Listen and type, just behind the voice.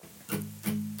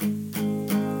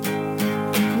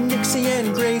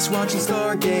and Grace watching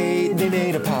Stargate. They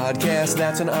made a podcast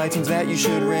that's on iTunes that you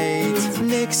should rate.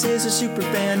 Nix is a super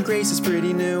fan, Grace is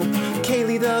pretty new.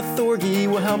 Kaylee the Thorgy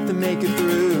will help them make it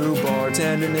through.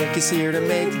 Bartender Nick is here to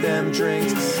make them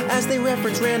drinks as they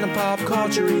reference random pop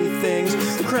culture-y things.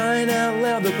 Crying out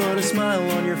loud, they'll put a smile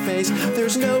on your face.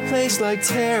 There's no place like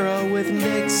Tara with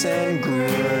Nix and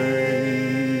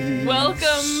Grace.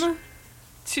 Welcome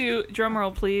to,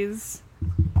 drumroll please,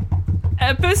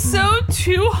 episode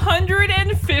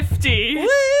 250. Woo!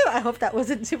 I hope that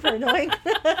wasn't super annoying.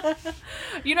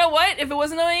 You know what? If it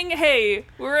was annoying, hey,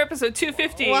 we're episode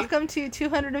 250. Welcome to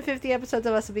 250 episodes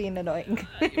of us being annoying.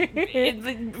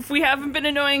 If we haven't been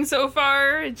annoying so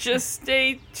far, just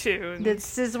stay tuned.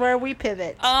 This is where we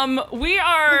pivot. We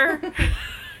are...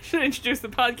 should introduce the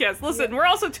podcast. Listen, we're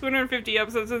also 250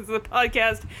 episodes into the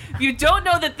podcast. If you don't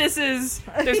know that this is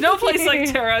There's No Place Like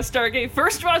Tara, Stargate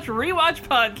First Watch Rewatch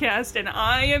podcast, and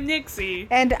I am Nixie.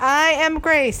 And I am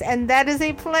Grace, and that is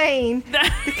a plane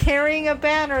carrying a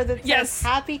banner that says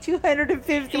Happy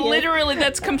 250. Literally,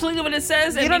 that's completely what it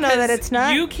says. You don't know that it's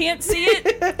not. You can't see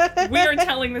it. We are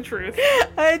telling the truth.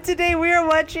 Today we are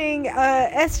watching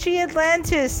SG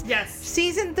Atlantis. Yes.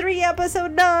 Season 3,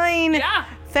 Episode 9. Yeah.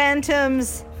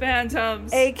 Phantoms.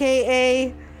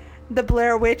 AKA the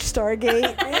Blair Witch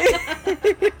Stargate.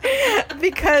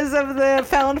 Because of the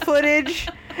found footage.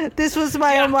 This was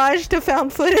my homage to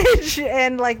found footage,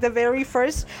 and like the very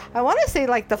first, I want to say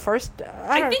like the first.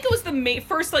 I think it was the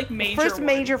first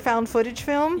major found footage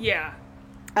film. Yeah.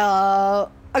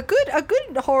 A good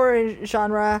horror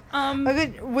genre. A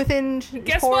good within.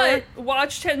 Guess horror. what?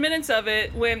 Watch 10 minutes of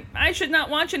it when I should not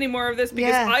watch any more of this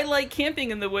because I like camping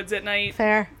in the woods at night.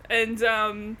 Fair. And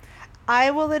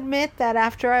I will admit that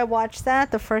after I watched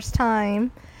that the first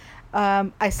time,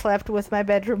 I slept with my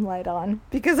bedroom light on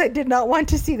because I did not want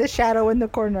to see the shadow in the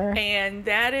corner. And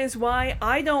that is why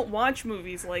I don't watch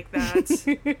movies like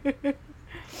that.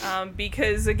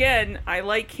 Because again, I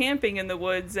like camping in the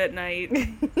woods at night.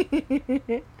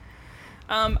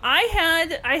 I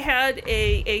had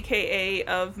a AKA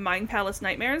of Mind Palace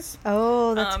Nightmares.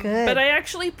 Oh, that's good. But I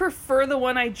actually prefer the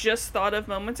one I just thought of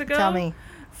moments ago. Tell me.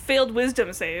 Failed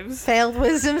Wisdom Saves. Failed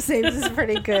Wisdom Saves is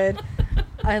pretty good.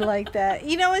 I like that.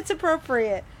 You know, it's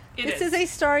appropriate. This is a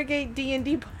Stargate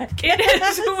D&D podcast. It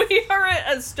is. We are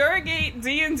a Stargate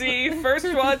D&D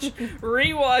First Watch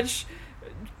Rewatch.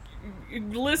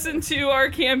 Listen to our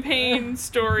campaign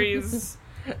stories.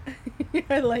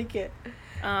 I like it.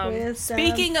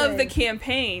 Speaking of the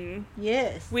campaign,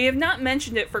 yes, we have not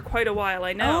mentioned it for quite a while,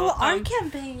 I know. Oh, our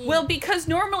campaign. Well, because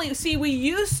normally, see, we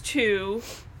used to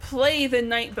play the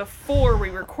night before we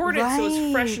recorded, so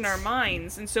it's fresh in our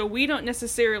minds, and so we don't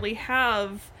necessarily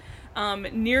have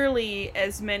nearly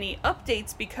as many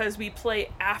updates because we play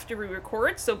after we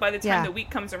record, so by the time the week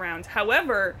comes around.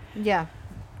 However,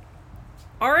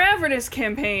 our Avernus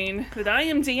campaign that I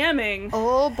am DMing,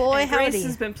 oh boy, and Grace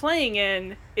has been playing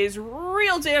in, is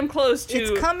real damn close to.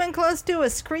 It's coming close to a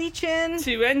screeching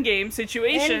to endgame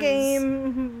situations.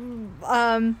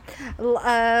 I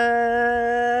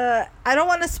don't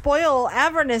want to spoil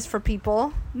Avernus for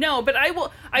people. No, but I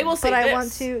will say but this. I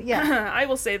want to. Yeah, I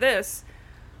will say this.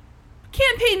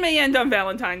 Campaign may end on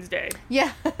Valentine's Day.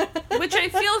 Yeah. Which I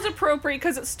feel is appropriate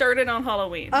because it started on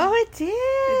Halloween. Oh, it did.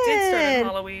 It did start on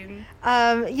Halloween.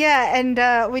 Yeah, and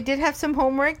we did have some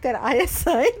homework that I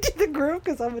assigned to the group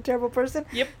because I'm a terrible person.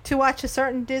 Yep. To watch a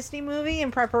certain Disney movie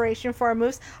in preparation for our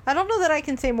moves. I don't know that I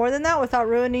can say more than that without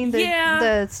ruining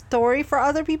the story for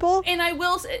other people. And I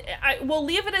will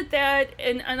leave it at that,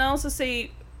 and I'll also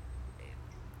say,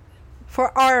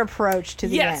 for our approach to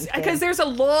the end. Yes, because there's a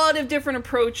lot of different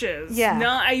approaches. Yeah.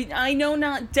 I know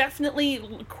not definitely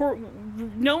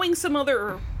knowing some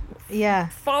other...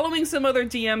 following some other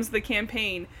DMs of the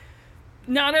campaign.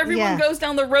 Not everyone goes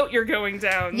down the road you're going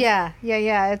down. Yeah.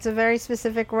 It's a very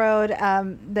specific road.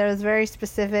 There's very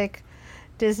specific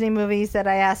Disney movies that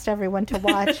I asked everyone to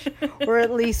watch, or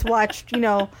at least watched,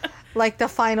 like the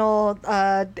final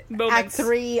Act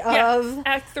 3 of...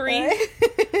 Act 3.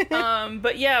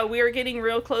 But yeah, we are getting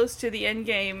real close to the end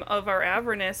game of our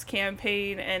Avernus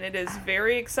campaign, and it is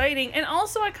very exciting. And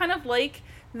also, I kind of like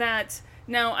that...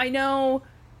 Now, I know,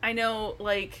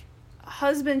 like...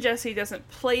 husband Jesse doesn't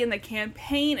play in the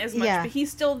campaign as much, but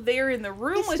he's still there in the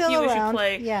room with you as you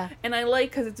play. Yeah. And I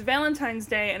like because it's Valentine's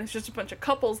Day and it's just a bunch of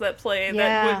couples that play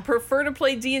that would prefer to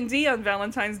play D&D on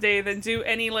Valentine's Day than do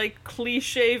any like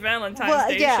cliche Valentine's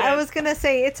Day shit. I was gonna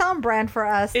say it's on brand for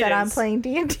us that I'm playing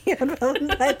D&D on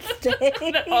Valentine's Day.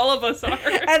 That all of us are.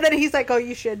 And then he's like, "Oh,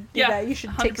 you should do that. You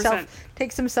should 100%.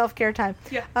 take some self-care time."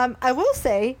 Yeah. I will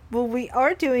say, we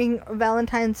are doing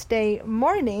Valentine's Day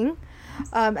morning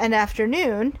and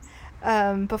afternoon.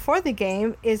 before the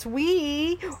game is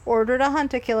we ordered a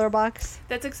Hunt a Killer box,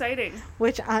 That's exciting.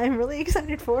 which I'm really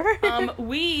excited for.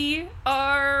 We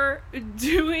are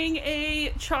doing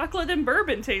a chocolate and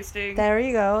bourbon tasting There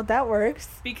you go. That works.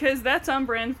 because that's on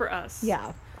brand for us.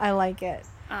 Yeah, I like it.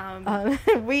 Um,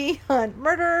 We hunt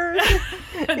murders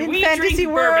in we fantasy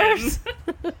drink worlds.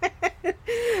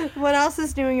 What else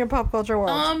is new in your pop culture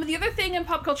world? the other thing in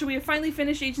pop culture, we have finally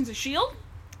finished Agents of S.H.I.E.L.D.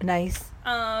 Nice.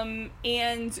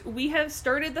 And we have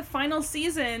started the final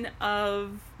season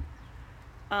of,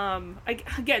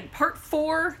 again, part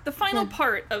 4, the final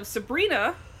part of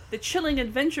Sabrina, The Chilling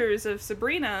Adventures of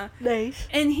Sabrina. Nice.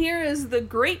 And here is the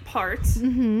great part,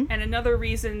 and another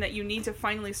reason that you need to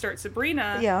finally start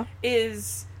Sabrina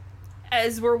is,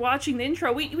 as we're watching the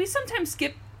intro, we sometimes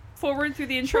skip forward through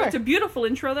the intro. Sure. It's a beautiful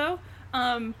intro, though.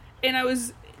 And I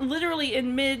was literally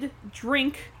in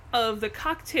mid-drink of the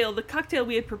cocktail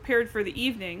we had prepared for the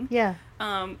evening. Yeah.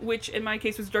 Which in my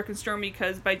case was Dark and Stormy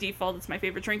because by default it's my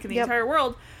favorite drink in the Yep. entire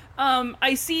world.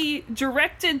 I see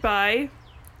directed by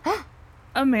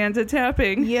Amanda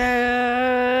Tapping,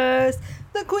 Yes.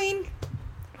 The Queen.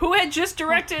 who had just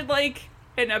directed like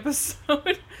an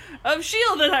episode of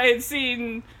S.H.I.E.L.D. that I had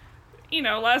seen,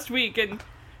 last week, and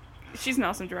she's an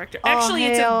awesome director. Oh, Actually,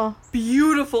 it's a hail.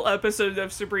 beautiful episode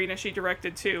of Sabrina she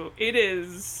directed too. It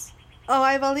is. Oh,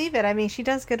 I believe it. I mean, she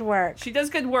does good work. She does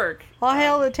good work. All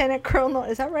hail Lieutenant Colonel.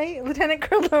 Is that right? Lieutenant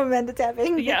Colonel Amanda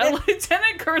Tapping. Yeah,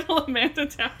 Lieutenant Colonel Amanda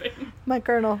Tapping. My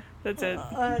colonel. That's it.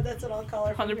 That's what I'll call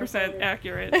her. 100%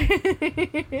 accurate.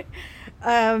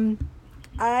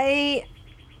 I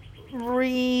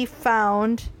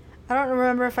refound. I don't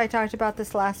remember if I talked about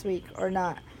this last week or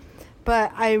not,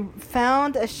 but I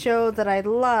found a show that I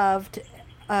loved,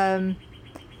 and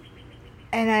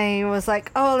I was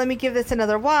like, "Oh, let me give this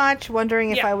another watch,"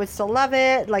 wondering if I would still love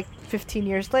it. Like 15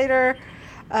 years later,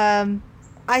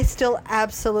 I still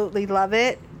absolutely love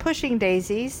it. Pushing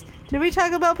Daisies. Did we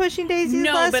talk about Pushing Daisies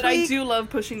last week? No, but I do love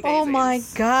Pushing Daisies. Oh my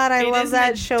god, I love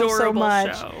that show so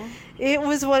much. It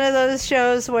was one of those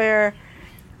shows where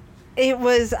it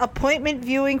was appointment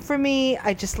viewing for me.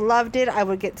 I just loved it. I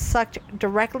would get sucked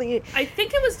directly. I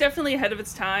think it was definitely ahead of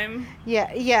its time.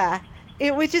 Yeah.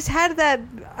 It just had that.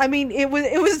 I mean, it was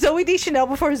Zooey Deschanel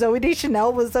before Zooey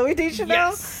Deschanel was Zooey Deschanel.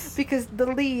 Yes. Because the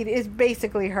lead is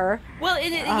basically her. Well,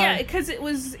 because it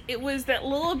was that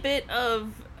little bit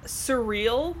of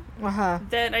surreal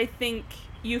that I think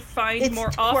you find It's more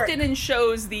quirk. often in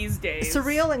shows these days.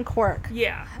 Surreal and quirk.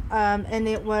 Yeah. And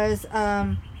it was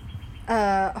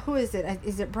who is it?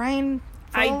 Is it Brian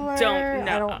I Fuller? don't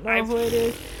know. I don't know who it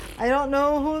is. I don't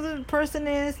know who the person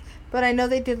is, but I know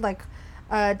they did like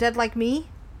Dead Like Me.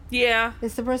 Yeah.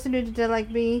 It's the person who did Dead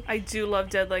Like Me. I do love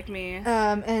Dead Like Me.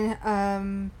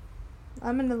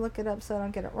 I'm gonna look it up so I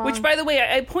don't get it wrong. Which, by the way,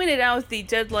 I pointed out the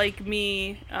Dead Like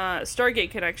Me Stargate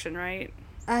connection, right?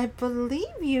 I believe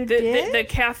you did. The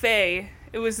cafe.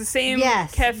 It was the same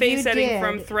Yes, cafe you setting did.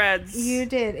 from Threads. You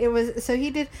did. It was so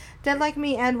he did Dead Like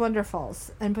Me and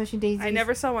Wonderfalls and Pushing Daisies. I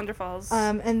never saw Wonderfalls.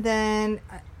 And then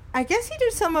I guess he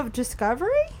did some of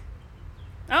Discovery.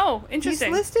 Oh, interesting.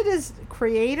 He's listed as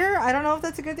creator. I don't know if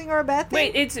that's a good thing or a bad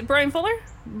thing. Wait, it's Brian Fuller?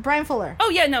 Brian Fuller. Oh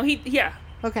yeah, no, he's on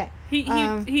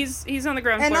the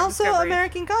ground and floor. also of Discovery,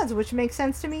 American Gods, which makes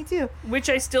sense to me too. which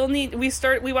I still need. We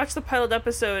watched the pilot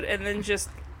episode, and then just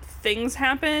things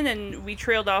happen, and we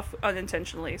trailed off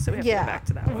unintentionally. So we have to go back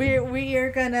to that one.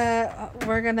 We're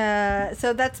gonna.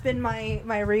 So that's been my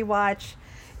rewatch.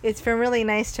 It's been really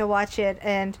nice to watch it,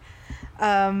 and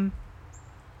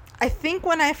I think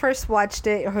when I first watched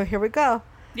it, here we go.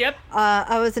 Yep.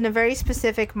 I was in a very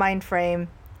specific mind frame,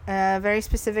 a very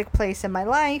specific place in my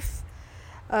life.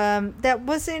 That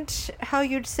wasn't how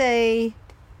you'd say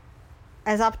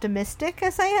as optimistic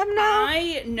as I am now.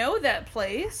 I know that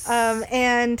place.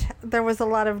 And there was a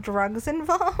lot of drugs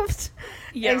involved.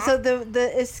 Yeah. And so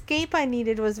the escape I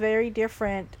needed was very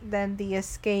different than the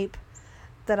escape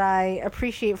that I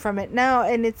appreciate from it now.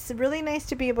 And it's really nice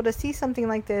to be able to see something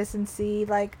like this and see,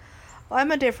 like, oh,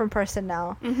 I'm a different person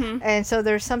now. Mm-hmm. And so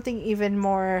there's something even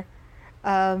more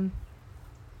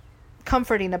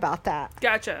comforting about that.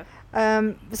 Gotcha.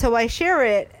 So I share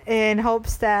it in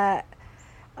hopes that,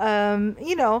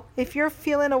 if you're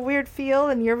feeling a weird feel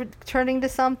and you're turning to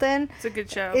something, It's a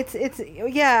good show.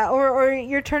 or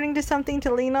you're turning to something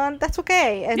to lean on, that's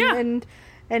okay.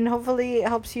 And hopefully it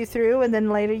helps you through, and then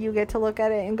later you get to look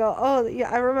at it and go, oh, yeah,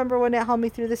 I remember when it helped me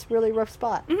through this really rough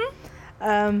spot.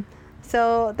 Mm-hmm.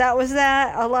 So that was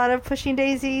that. A lot of Pushing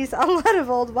Daisies, a lot of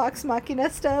old Vox Machina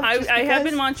stuff. I have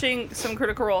been watching some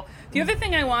Critical Role. The other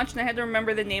thing I watched, and I had to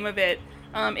remember the name of it,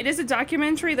 it is a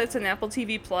documentary that's on Apple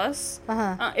TV Plus.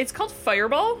 It's called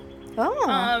Fireball.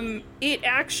 Oh. It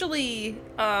actually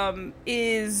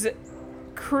is it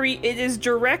is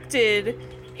directed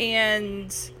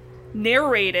and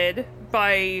narrated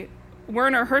by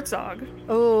Werner Herzog.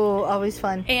 Oh, always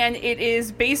fun. And it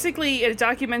is basically a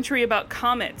documentary about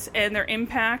comets and their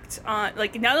impact on,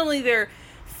 like, not only their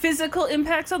physical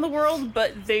impacts on the world,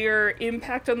 but their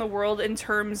impact on the world in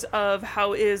terms of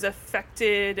how it has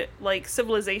affected, like,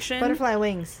 civilization. Butterfly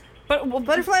wings.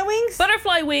 Butterfly wings?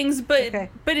 Butterfly wings, but Okay.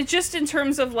 but it just in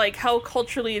terms of, like, how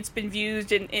culturally it's been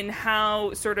used in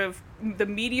how sort of the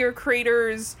meteor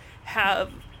craters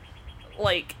have,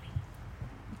 like,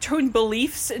 turned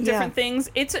beliefs in different things.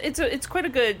 It's quite a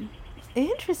good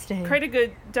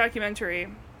documentary.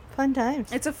 Fun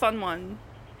times. It's a fun one.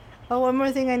 Oh, one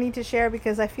more thing I need to share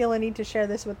because I feel I need to share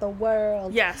this with the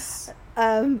world. Yes.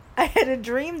 I had a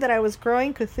dream that I was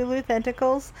growing Cthulhu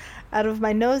tentacles out of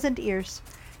my nose and ears.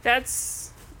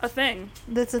 That's a thing.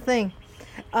 That's a thing.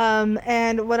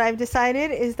 And what I've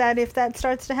decided is that if that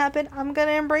starts to happen, I'm going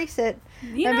to embrace it.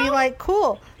 And be like,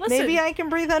 cool, listen, maybe I can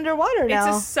breathe underwater now.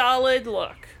 It's a solid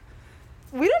look.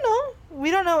 We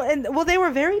don't know. And, well, they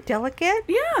were very delicate.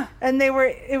 Yeah. And it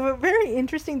were very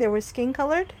interesting. They were skin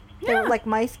colored. They were like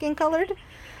my skin colored.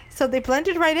 So they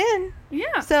blended right in.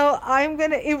 Yeah. So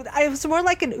it was more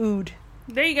like an oud.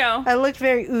 There you go. I looked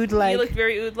very oud-like. You looked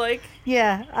very oud-like.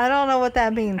 Yeah, I don't know what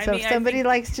that means. So I mean, if somebody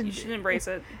likes to... You should embrace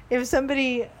it. If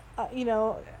somebody,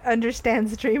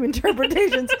 understands dream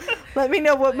interpretations, let me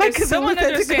know what my If someone Cthulhu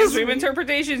understands tentacles dream mean.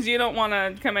 interpretations, you don't want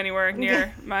to come anywhere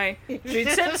near my...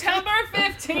 September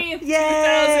 15th,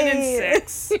 Yay!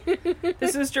 2006.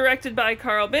 This is directed by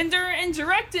Carl Binder and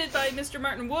directed by Mr.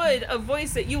 Martin Wood, a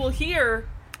voice that you will hear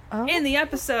in the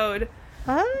episode.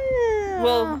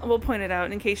 We'll point it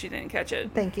out in case you didn't catch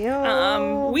it. Thank you.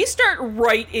 We start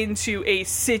right into a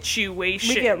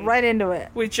situation. We get right into it.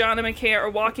 With John and McKay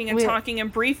are walking and talking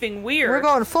and briefing Weir. We're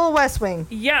going full West Wing.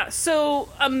 Yeah, so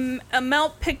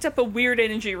Melt picked up a weird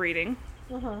energy reading.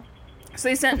 So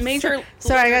they sent Major...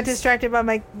 Sorry, I got distracted by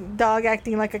my dog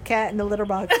acting like a cat in the litter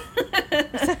box.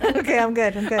 Okay, I'm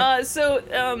good.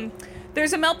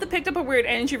 There's a Melt that picked up a weird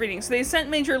energy reading. So they sent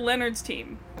Major Leonard's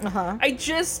team.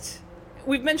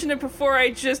 We've mentioned it before,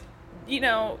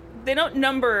 they don't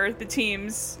number the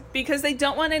teams because they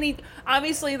don't want any...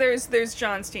 Obviously, there's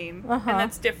John's team, and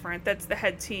that's different. That's the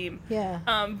head team. Yeah.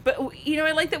 But,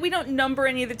 I like that we don't number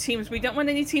any of the teams. We don't want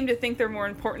any team to think they're more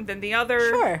important than the other.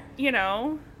 Sure.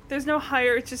 There's no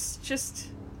higher... It's just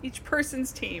each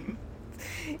person's team.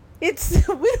 We don't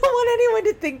want anyone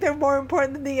to think they're more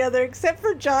important than the other, except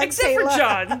for John. Except for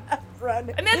John.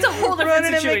 Ronan. And that's a whole different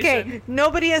situation. And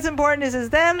nobody as important as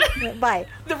them. Bye.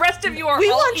 The rest of you are We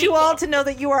all want equal. you all to know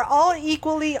that you are all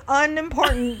equally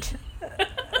unimportant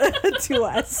to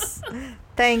us.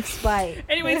 Thanks. Bye.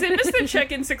 Anyways, they missed their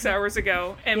check-in 6 hours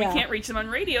ago, and we can't reach them on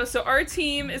radio, so our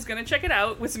team is going to check it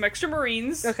out with some extra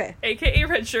Marines, a.k.a.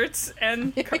 Red Shirts,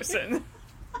 and Carson.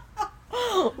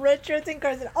 Red Shirts and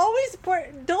Carson. Always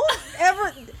important. Don't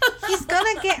ever... He's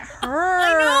gonna get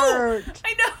hurt.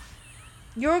 I know.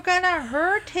 You're gonna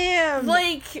hurt him.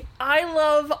 Like, I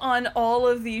love on all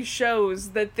of these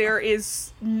shows that there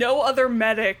is no other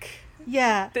medic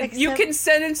that you can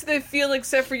send into the field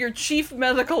except for your chief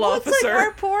medical officer. It's like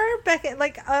our poor Beckett,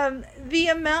 the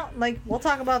amount, we'll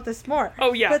talk about this more.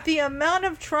 Oh, yeah. But the amount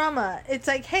of trauma, it's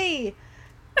like, hey,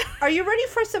 are you ready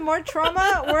for some more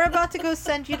trauma? We're about to go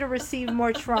send you to receive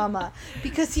more trauma.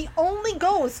 Because he only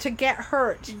goes to get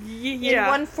hurt in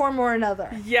one form or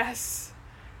another. Yes.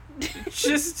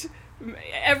 Just...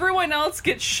 Everyone else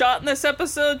gets shot in this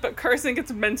episode, but Carson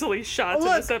gets mentally shot in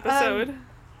this episode.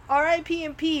 R.I.P.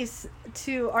 in peace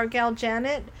to our gal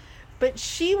Janet, but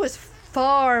she was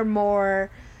far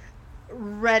more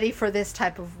ready for this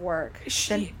type of work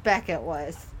than Beckett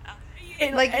was.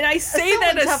 And I say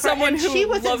that as someone who she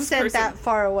wasn't loves sent Carson. that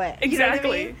far away.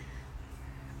 Exactly. You know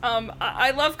what I mean?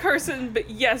 I love Carson, but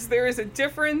yes, there is a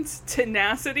different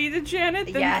tenacity to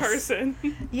Janet than Carson.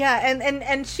 Yeah,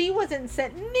 and she wasn't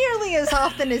sent nearly as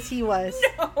often as he was.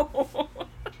 No.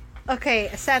 Okay,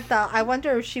 sad thought. I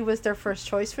wonder if she was their first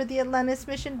choice for the Atlantis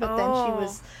mission, but then she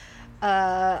was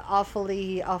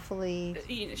awfully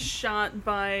shot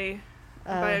by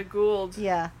a Gould.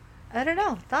 Yeah. I don't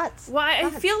know. Thoughts? I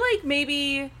feel like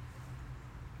maybe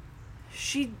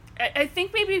I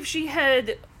think maybe if she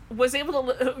was able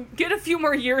to get a few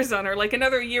more years on her, like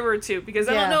another year or two, because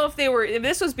I don't know if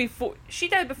this was before, she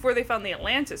died before they found the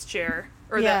Atlantis chair,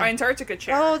 or the Antarctica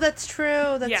chair. Oh, that's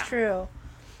true. That's true.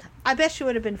 I bet she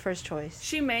would have been first choice.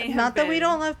 She may have Not been. that we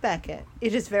don't love Beckett.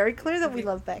 It is very clear that we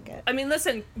love Beckett. I mean,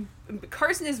 listen,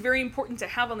 Carson is very important to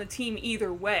have on the team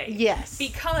either way. Yes.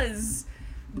 Because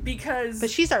because But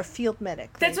she's our field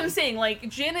medic. that's what I'm lady. saying. Like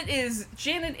Janet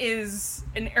is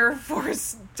an Air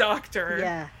Force doctor.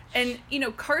 Yeah. And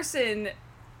Carson,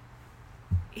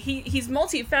 he's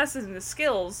multifaceted in his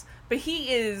skills, but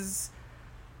he is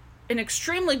an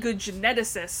extremely good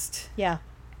geneticist. Yeah.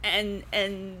 And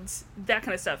that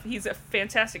kind of stuff. He's a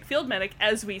fantastic field medic,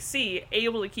 as we see,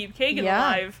 able to keep Kagan Yeah.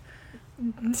 alive.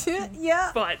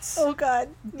 Yeah. But Oh God.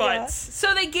 Yeah.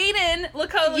 so they gate in.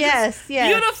 Look at Yes, this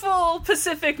yes. beautiful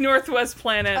Pacific Northwest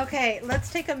planet. Okay,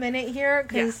 let's take a minute here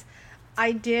because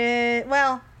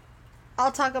Well,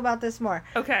 I'll talk about this more.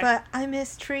 Okay. But I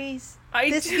miss trees.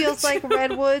 This do feels like too.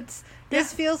 redwoods.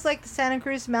 This Yeah. feels like the Santa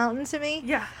Cruz Mountain to me.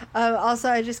 Yeah. Also,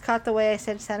 I just caught the way I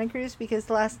said Santa Cruz because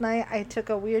last night I took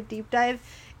a weird deep dive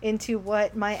into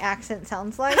what my accent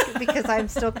sounds like because I'm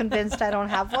still convinced I don't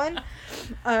have one.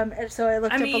 And so I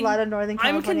looked up a lot of Northern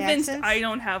I'm California convinced accents. I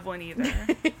don't have one either.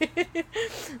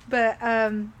 But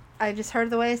I just heard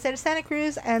the way I said Santa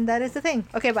Cruz, and that is the thing.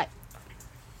 Okay, bye.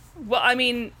 Well, I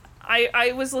mean,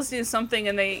 I was listening to something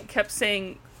and they kept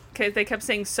saying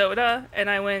soda, and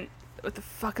I went, "What the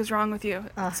fuck is wrong with you?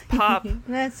 It's pop.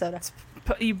 That's soda.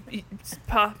 It's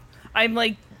pop." I'm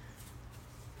like,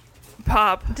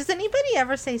 pop. Does anybody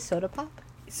ever say soda pop?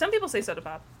 Some people say soda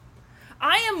pop.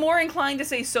 I am more inclined to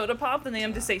say soda pop than I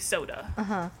am to say soda.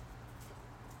 Uh-huh.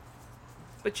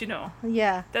 But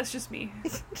Yeah. that's just me.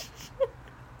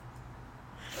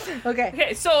 Okay.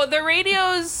 Okay, so the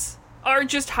radios are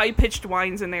just high-pitched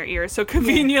whines in their ears, so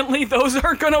conveniently those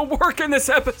aren't gonna work in this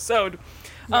episode.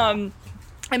 And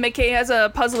McKay has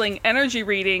a puzzling energy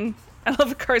reading. I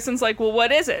love Carson's like, well,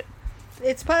 what is it?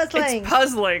 It's puzzling. It's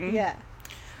puzzling. Yeah.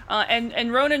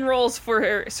 And Ronan rolls for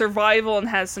her survival and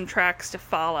has some tracks to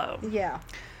follow. Yeah.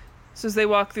 So as they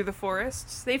walk through the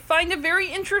forests, they find a very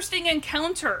interesting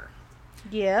encounter.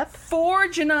 Yep. 4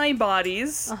 Janai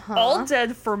bodies, Uh-huh. all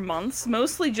dead for months,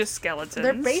 mostly just skeletons.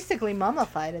 They're basically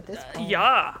mummified at this point.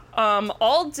 Yeah.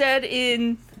 All dead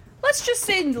in, let's just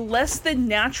say, less than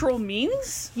natural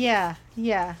means. Yeah.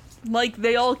 Yeah. Like,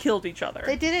 they all killed each other.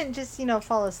 They didn't just,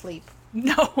 fall asleep.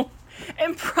 No.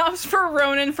 And props for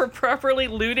Ronan for properly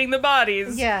looting the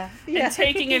bodies. Yeah. Yeah. And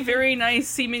taking a very nice,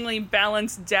 seemingly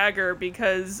balanced dagger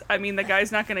because, I mean, the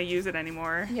guy's not going to use it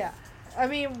anymore. Yeah. I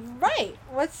mean, right.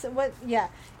 Yeah.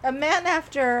 A man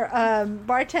after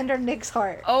bartender Nick's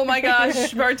heart. Oh my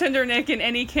gosh, Bartender Nick in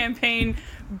any campaign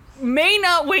may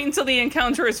not wait until the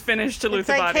encounter is finished to loot It's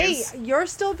the like, bodies. hey, you're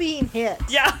still being hit.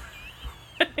 Yeah.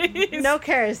 He's No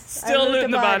cares. still I loot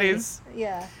looting the bodies.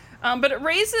 Yeah. But it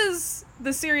raises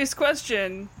the serious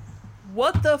question,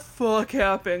 what the fuck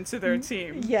happened to their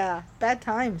team? Yeah. Bad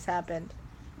times happened.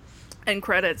 And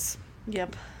credits.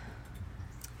 Yep.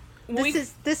 We-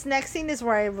 This next scene is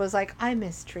where I was like, I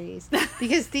miss trees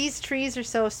because these trees are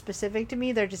so specific to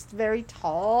me. They're just very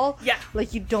tall. Yeah.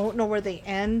 Like you don't know where they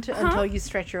end until you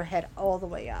stretch your head all the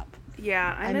way up.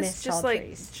 Yeah, I miss miss just tall like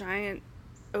trees. giant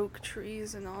oak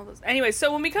trees and all those. Anyway,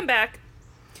 so when we come back,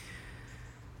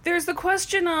 there's the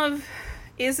question of,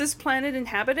 is this planet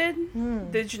inhabited?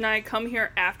 Did Janai come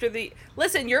here after the...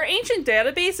 Listen, your ancient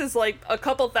database is like a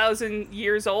couple thousand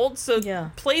years old, so Yeah.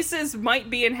 places might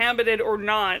be inhabited or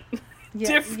not Yeah,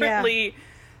 differently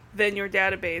than your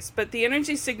database. But the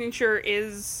energy signature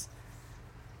is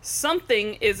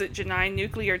something. Is it Janai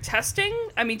nuclear testing?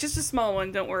 I mean, just a small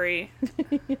one, don't worry.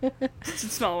 Just a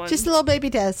small one. Just a little baby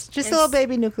test. Just a little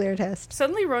baby nuclear test.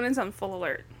 Suddenly Ronan's on full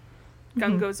alert.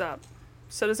 Gun goes up.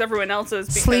 So does everyone else's.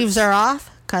 Because... Sleeves are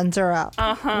off. Guns are up.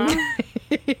 Uh-huh.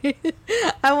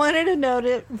 I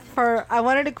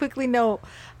wanted to quickly note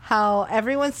how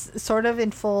everyone's sort of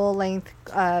in full length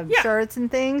shirts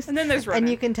and things. And then there's Ronan. And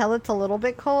you can tell it's a little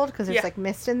bit cold because there's Yeah. like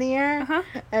mist in the air. Uh-huh.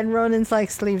 And Ronan's like,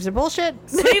 sleeves are bullshit.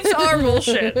 Sleeves are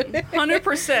bullshit.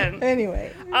 100%.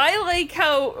 Anyway. I like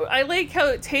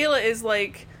how Taylor is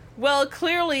like, well,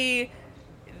 clearly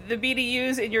the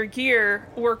BDUs in your gear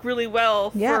work really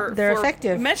well Yeah, they're for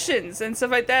effective. missions and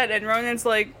stuff like that. And Ronan's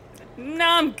like, no,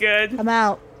 I'm good. I'm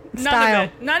out. None Style. of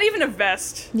it. Not even a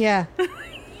vest. Yeah.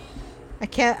 I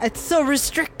can't. It's so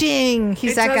restricting.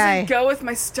 He's It that guy. doesn't go with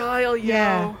my style, yo.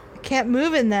 Yeah. I can't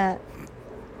move in that.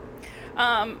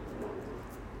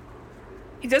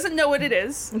 He doesn't know what it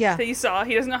is Yeah. that you saw.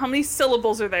 He doesn't know how many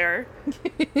syllables are there.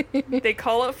 They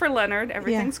call it for Leonard.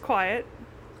 Everything's quiet.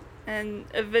 And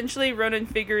eventually Ronan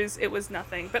figures it was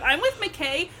nothing. But I'm with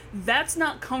McKay. That's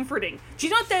not comforting. Do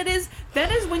you know what that is?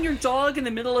 That is when your dog in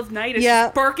the middle of night is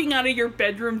Yeah. barking out of your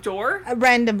bedroom door.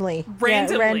 Randomly.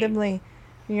 Randomly. Yeah, randomly.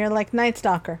 And you're like, Night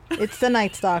Stalker. It's the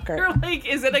Night Stalker. You're like,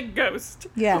 is it a ghost?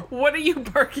 Yeah. What are you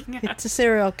barking at? It's a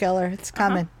serial killer. It's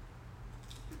coming.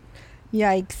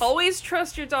 Yikes. Always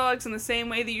trust your dogs in the same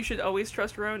way that you should always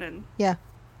trust Ronan. Yeah.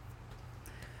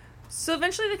 So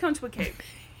eventually they come to a cave.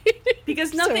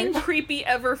 Because nothing creepy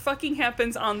ever fucking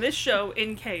happens on this show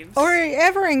in caves. Or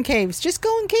ever in caves. Just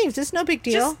go in caves. It's no big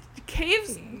deal.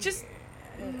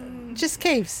 Just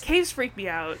caves. Caves freak me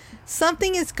out.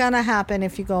 Something is gonna happen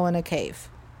if you go in a cave.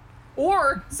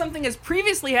 Or something has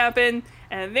previously happened,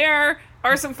 and there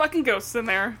are some fucking ghosts in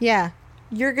there. Yeah.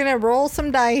 You're gonna roll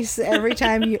some dice every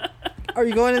time you... Are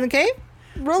you going in the cave?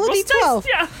 Roll a d12.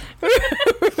 Yeah.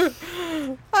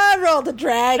 I rolled a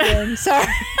dragon. Sorry.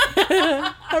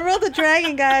 I rolled a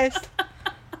dragon, guys.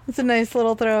 It's a nice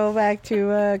little throwback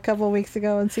to a couple of weeks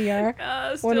ago in CR.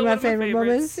 One of my favorite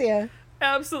moments. Yeah.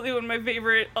 Absolutely one of my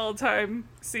favorite all-time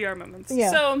CR moments.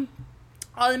 Yeah. So,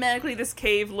 automatically this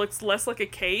cave looks less like a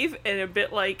cave and a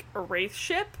bit like a wraith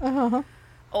ship. Uh-huh.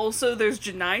 Also, there's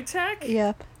Janai tech.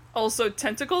 Yep. Also,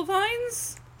 tentacle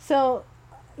vines. So,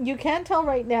 you can't tell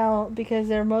right now because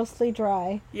they're mostly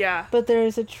dry. Yeah. But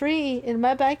there's a tree in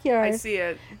my backyard. I see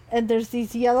it. And there's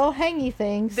these yellow hangy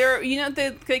things.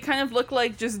 They kind of look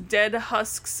like just dead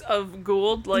husks of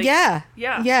gold. Like, yeah.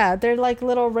 Yeah. Yeah, they're like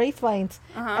little wraith vines.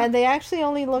 Uh-huh. And they actually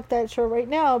only look that short right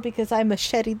now because I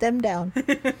macheted them down.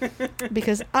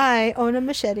 Because I own a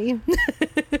machete.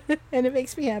 And it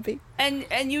makes me happy.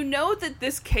 And you know that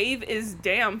this cave is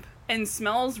damp and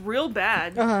smells real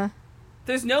bad. Uh-huh.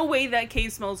 There's no way that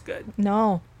cave smells good.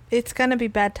 No. It's gonna be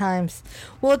bad times.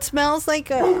 Well, it smells like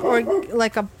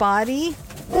a body.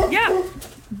 Yeah.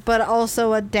 But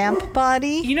also a damp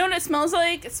body. You know what it smells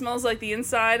like? It smells like the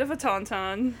inside of a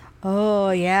tauntaun. Oh,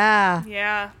 yeah.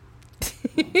 Yeah.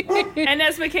 And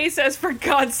as McKay says, for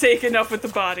God's sake, enough with the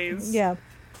bodies. Yeah.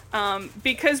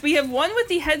 Because we have one with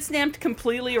the head snapped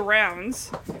completely around,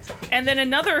 and then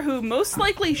another who most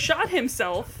likely shot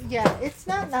himself. Yeah, it's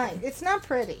not nice. It's not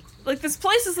pretty. Like, this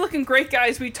place is looking great,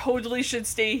 guys. We totally should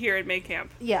stay here and make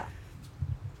camp. Yeah.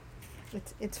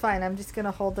 It's fine. I'm just going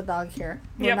to hold the dog here.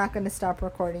 We're Yep. not going to stop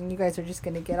recording. You guys are just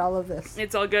going to get all of this.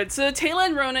 It's all good. So Taylor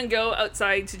and Ronan go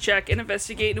outside to check and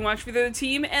investigate and watch for the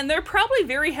team, and they're probably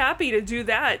very happy to do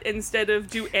that instead of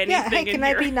do anything Yeah, hey, in can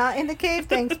here. I be not in the cave?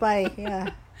 Thanks, bye. Yeah.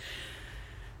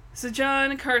 So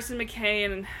John, Carson, McKay,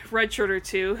 and Redshirt or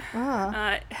two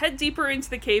head deeper into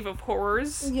the Cave of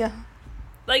Horrors. Yeah.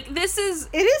 Like, this is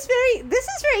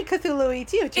very Cthulhu-y,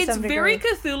 too, to it's some very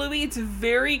degree. Cthulhu-y. It's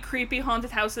very creepy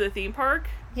haunted house at the theme park.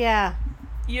 Yeah.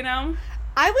 You know?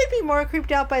 I would be more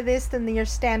creeped out by this than your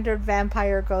standard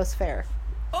vampire ghost fair.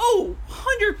 Oh,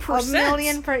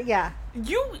 100%. Yeah.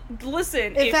 You,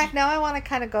 listen. In fact, now I want to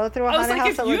kind of go through a haunted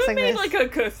house that looks like this. If you made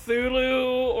like a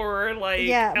Cthulhu or like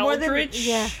Eldritch.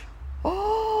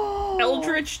 Oh.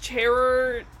 Eldritch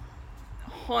Terror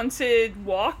haunted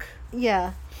walk.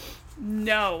 Yeah.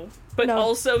 No. But No.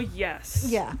 also yes.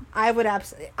 Yeah. I would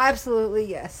absolutely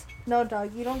yes. No,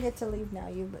 dog, you don't get to leave now.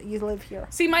 You live here.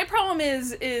 See, my problem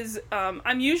is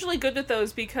I'm usually good with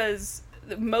those because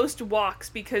most walks,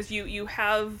 because you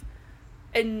have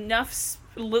enough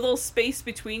little space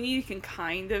between you can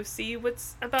kind of see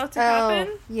what's about to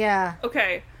happen. Yeah.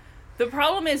 Okay. The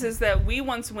problem is that we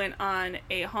once went on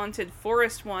a haunted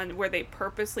forest one where they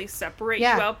purposely separate you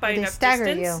out by enough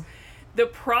distance. You. The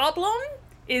problem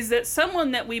is that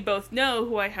someone that we both know,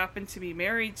 who I happen to be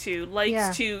married to,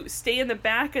 likes to stay in the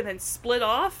back and then split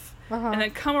off and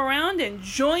then come around and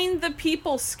join the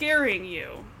people scaring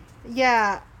you.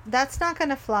 Yeah, that's not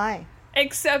gonna fly.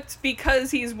 Except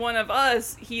because he's one of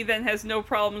us, he then has no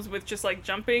problems with just like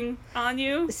jumping on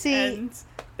you. See, and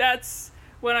that's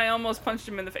when I almost punched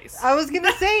him in the face. I was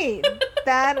gonna say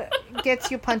that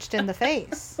gets you punched in the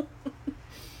face.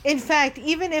 In fact,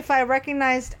 even if I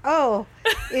recognized,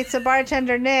 it's a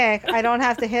bartender Nick, I don't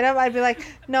have to hit him, I'd be like,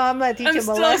 no, I'm gonna teach him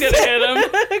a lesson. I'm still gonna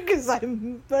hit him. Because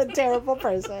I'm a terrible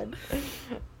person.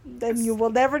 Then you will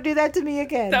never do that to me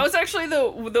again. That was actually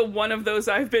the one of those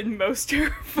I've been most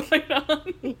terrified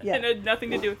on. Yeah. And it had nothing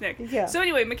to do with Nick. Yeah. So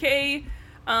anyway, McKay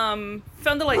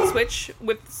found the light switch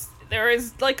with... There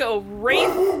is like a wraith.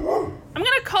 I'm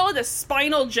gonna call it a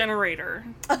spinal generator.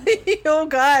 Oh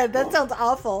god, that sounds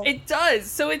awful. It does.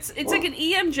 So it's like an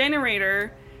EM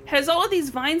generator. Has all of these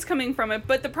vines coming from it,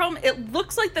 but the problem, it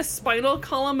looks like the spinal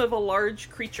column of a large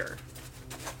creature.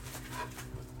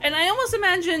 And I almost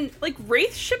imagine, like,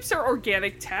 wraith ships are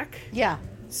organic tech. Yeah.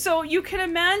 So you can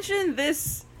imagine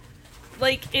this,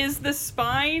 like, is the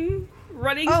spine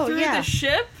running through the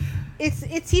ship?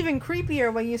 It's even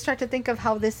creepier when you start to think of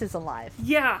how this is alive.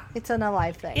 Yeah. It's an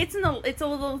alive thing. It's a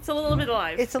little bit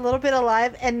alive. It's a little bit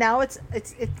alive, and now it's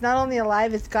not only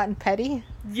alive, it's gotten petty.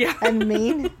 Yeah. And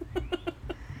mean.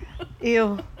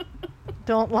 Ew.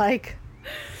 Don't like.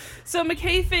 So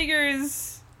McKay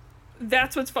figures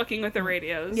That's what's fucking with the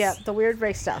radios. Yeah, the weird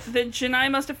ray stuff. The Janai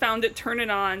must have found it, turned it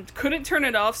on, couldn't turn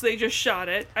it off, so they just shot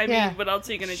it. I mean, what else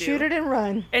are you gonna do? Shoot it and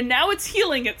run. And now it's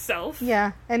healing itself.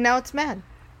 Yeah, and now it's mad.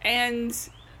 And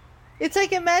it's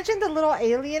like, imagine the little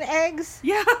alien eggs.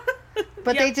 Yeah.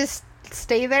 But they just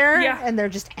stay there, and they're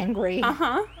just angry.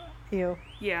 Uh-huh. Ew.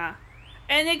 Yeah.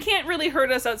 And it can't really hurt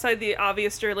us outside the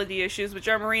obvious sterility issues, which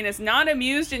our Marine is not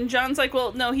amused, and John's like,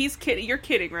 well, no, he's kidding. You're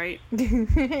kidding, right?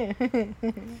 Am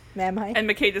I? And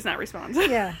McKay does not respond.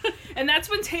 Yeah. And that's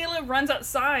when Taylor runs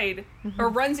outside, or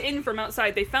runs in from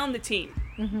outside. They found the team.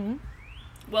 Mm-hmm.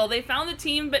 Well, they found the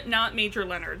team, but not Major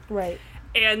Leonard. Right.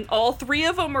 And all 3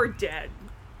 of them are dead.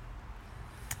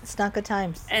 It's not good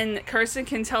times. And Carson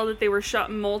can tell that they were shot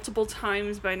multiple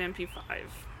times by an MP5.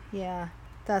 Yeah.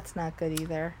 That's not good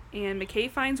either. And McKay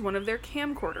finds one of their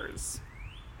camcorders.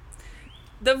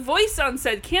 The voice on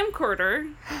said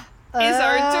camcorder is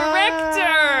our director!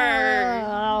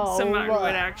 Some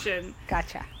Martinwood action.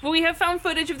 Gotcha. But we have found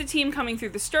footage of the team coming through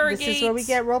the Stargate. This is where we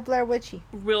get Real Blair Witchy.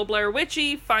 Real Blair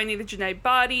Witchy, finding the Janai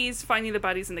bodies, finding the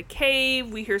bodies in the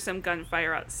cave. We hear some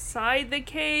gunfire outside the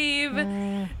cave.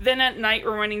 Then at night,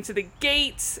 we're running to the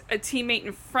gate. A teammate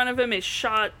in front of him is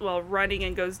shot while running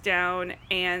and goes down.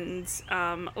 And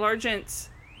Largent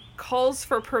calls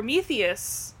for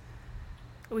Prometheus.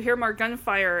 We hear more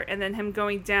gunfire and then him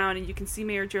going down, and you can see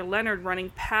Major Leonard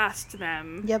running past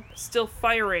them. Yep. Still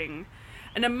firing.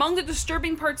 And among the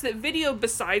disturbing parts of that video,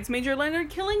 besides Major Leonard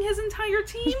killing his entire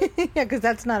team, yeah, because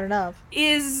that's not enough,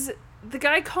 is the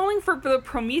guy calling for the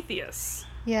Prometheus.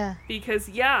 Yeah. Because,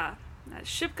 that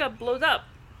ship got blowed up.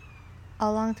 A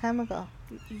long time ago.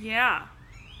 Yeah.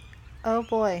 Oh,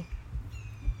 boy.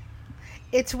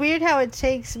 It's weird how it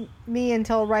takes me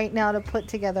until right now to put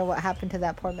together what happened to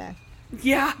that poor man.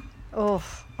 Yeah. Oh,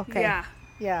 okay. Yeah.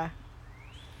 Yeah.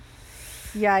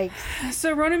 Yikes.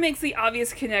 So Ronan makes the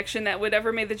obvious connection that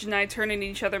whatever made the Janai turn on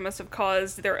each other must have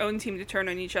caused their own team to turn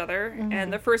on each other. Mm-hmm.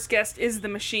 And the first guest is the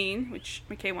Machine, which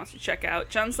McKay wants to check out.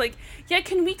 John's like, yeah,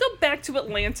 can we go back to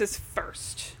Atlantis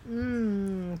first?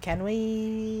 Can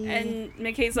we? And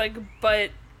McKay's like,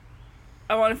 but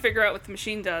I want to figure out what the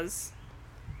Machine does.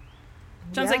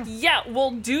 John's like, yeah,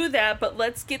 we'll do that, but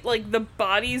let's get, like, the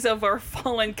bodies of our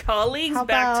fallen colleagues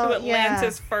back to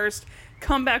Atlantis first.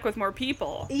 Come back with more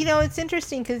people. You know, it's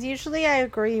interesting, because usually I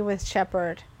agree with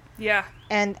Shepard. Yeah.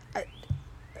 And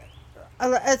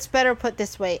it's better put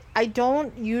this way. I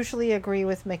don't usually agree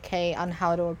with McKay on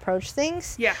how to approach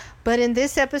things. Yeah. But in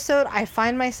this episode, I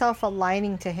find myself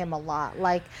aligning to him a lot.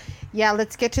 Like, yeah,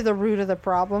 let's get to the root of the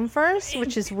problem first,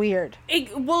 which is weird.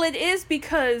 Well, it is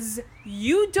because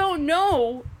you don't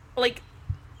know, like,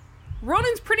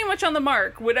 Ronan's pretty much on the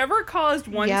mark. Whatever caused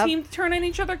one team to turn on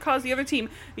each other caused the other team.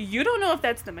 You don't know if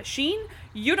that's the Machine.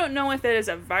 You don't know if that is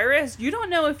a virus. You don't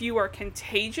know if you are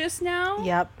contagious now.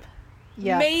 Yep.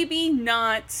 Maybe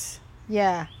not.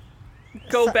 Yeah.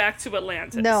 Go back to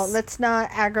Atlantis. No, let's not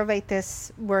aggravate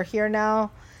this. We're here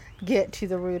now. Get to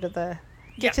the root of the...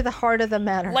 Get to the heart of the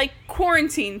matter. Like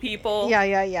quarantine, people.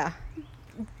 Yeah.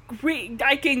 We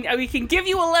can give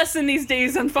you a lesson these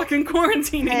days on fucking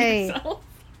quarantining yourself.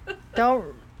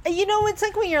 Don't... You know, it's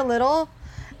like when you're little,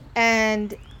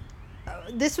 and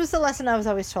this was the lesson I was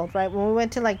always told, right? When we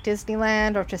went to, like,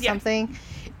 Disneyland or to something,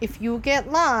 if you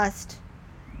get lost,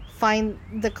 find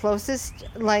the closest,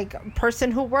 like, person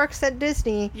who works at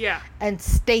Disney and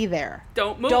stay there.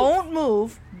 Don't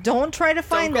move. Don't try to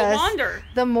find us. Don't go wander.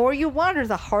 The more you wander,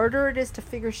 the harder it is to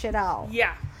figure shit out.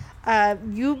 Yeah.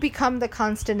 You become the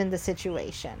constant in the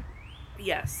situation.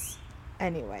 Yes.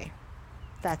 Anyway,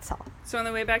 that's all. So on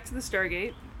the way back to the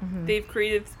Stargate, they've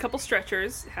created a couple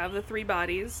stretchers, have the 3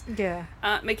 bodies. Yeah.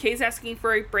 McKay's asking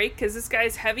for a break because this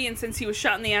guy's heavy, and since he was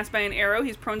shot in the ass by an arrow,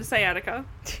 he's prone to sciatica.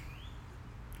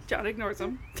 John ignores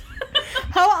him.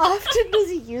 How often does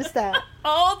he use that?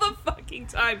 All the fucking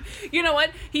time. You know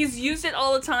what? He's used it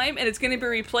all the time, and it's going to be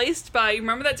replaced by,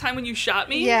 remember that time when you shot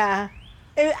me? Yeah.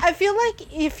 I feel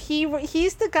like if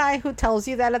he's the guy who tells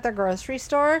you that at the grocery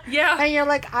store. Yeah. And you're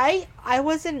like, I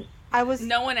was...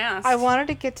 No one asked. I wanted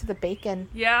to get to the bacon.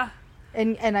 Yeah.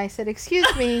 And I said, excuse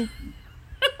me.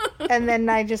 And then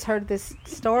I just heard this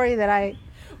story that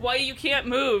why you can't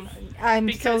move?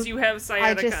 Because you have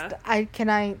sciatica.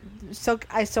 So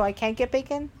I can't get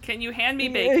bacon? Can you hand me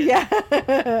bacon?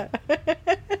 Yeah.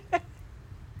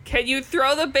 Can you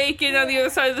throw the bacon on the other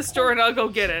side of the store and I'll go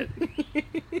get it?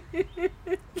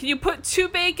 Can you put 2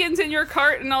 bacons in your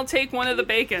cart and I'll take one of the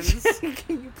bacons?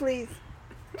 Can you please?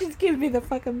 Just give me the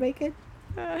fucking bacon.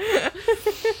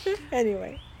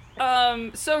 Anyway.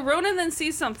 So Ronan then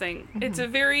sees something. It's a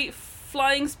very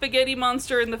flying spaghetti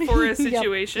monster in the forest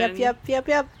situation. Yep.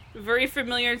 Very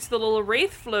familiar to the little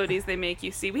wraith floaties they make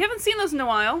you see. We haven't seen those in a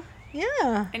while.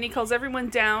 Yeah. And he calls everyone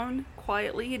down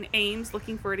quietly and aims,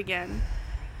 looking for it again.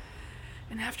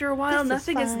 And after a while,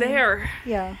 nothing is there.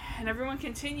 Yeah. And everyone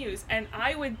continues. And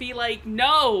I would be like,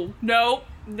 no, no,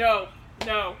 no,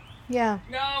 no, Yeah.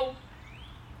 no.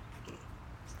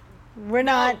 We're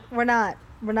not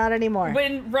anymore.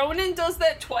 When Ronan does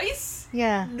that twice?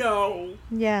 Yeah. No.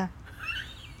 Yeah.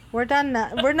 We're done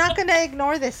now. We're not going to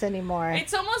ignore this anymore.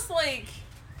 It's almost like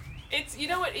it's you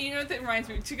know what that reminds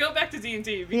me to go back to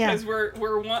D&D because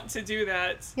we're wont to do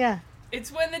that. Yeah.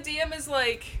 It's when the DM is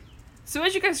like, so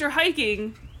as you guys are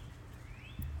hiking,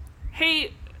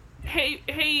 hey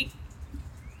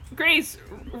Grace,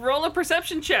 roll a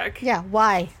perception check. Yeah.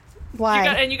 Why?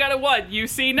 You got a 1. You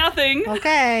see nothing.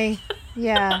 Okay.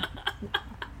 Yeah.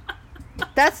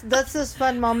 That's those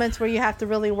fun moments where you have to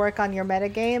really work on your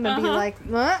metagame and be like,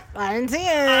 I didn't see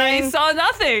anything. I saw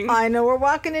nothing. I know we're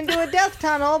walking into a death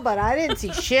tunnel, but I didn't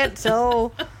see shit,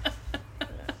 so...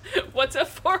 What's a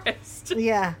forest?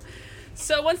 Yeah.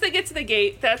 So once they get to the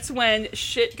gate, that's when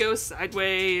shit goes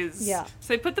sideways. Yeah.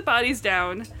 So they put the bodies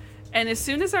down, and as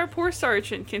soon as our poor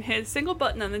sergeant can hit a single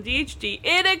button on the DHD,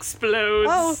 it explodes.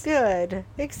 Oh, good.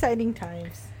 Exciting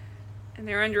times. And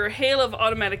they're under a hail of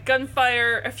automatic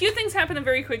gunfire. A few things happen in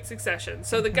very quick succession.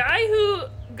 So the guy who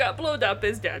got blowed up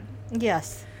is dead.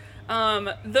 Yes.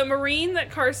 The Marine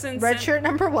that Carson Red shirt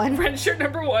number 1. Red shirt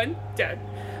number 1, dead.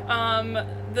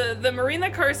 The Marine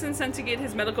that Carson sent to get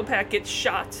his medical pack gets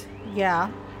shot.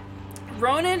 Yeah.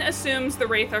 Ronan assumes the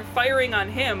Wraith are firing on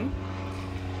him.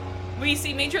 We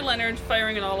see Major Leonard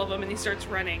firing on all of them, and he starts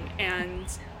running. And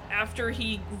after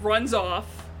he runs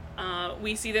off,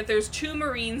 we see that there's 2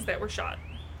 Marines that were shot.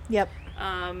 Yep.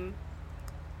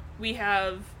 We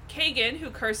have Kagan, who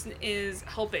Carson is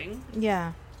helping.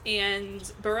 Yeah. And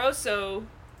Barroso,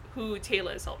 who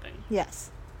Taylor is helping. Yes.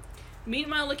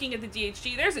 Meanwhile, looking at the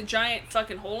DHG, there's a giant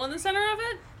fucking hole in the center of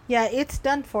it. Yeah, it's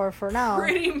done for now.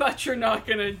 Pretty much you're not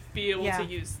going to be able Yeah. to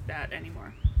use that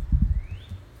anymore.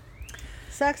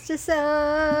 Sucks to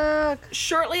suck.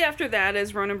 Shortly after that,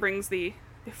 as Ronan brings the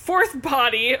 4th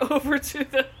body over to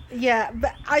the... Yeah,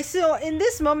 but in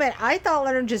this moment, I thought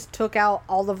Leonard just took out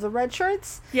all of the red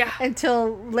shirts. Yeah.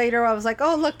 Until later I was like,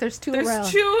 oh, look, there's 2 around.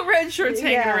 There's 2 red shirts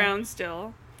hanging Yeah. around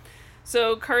still.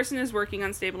 So Carson is working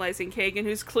on stabilizing Kagan,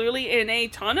 who's clearly in a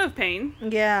ton of pain.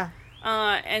 Yeah.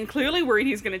 And clearly worried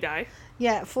he's going to die.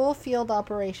 Yeah, full field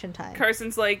operation time.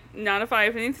 Carson's like, not if I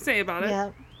have anything to say about it.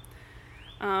 Yeah.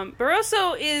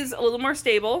 Barroso is a little more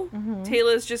stable. Mm-hmm.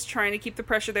 Taylor's just trying to keep the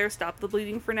pressure there, stop the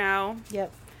bleeding for now.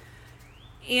 Yep.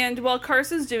 And while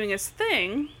Carson's doing his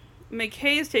thing,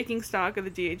 McKay is taking stock of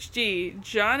the DHG.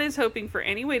 John is hoping for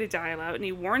any way to dial out, and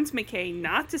he warns McKay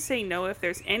not to say no if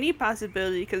there's any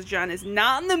possibility, because John is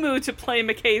not in the mood to play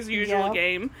McKay's usual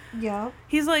game. Yeah.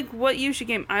 He's like, what usual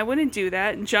game? I wouldn't do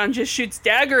that. And John just shoots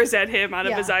daggers at him out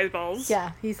of his eyeballs.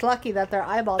 Yeah, he's lucky that they're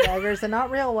eyeball daggers and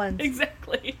not real ones.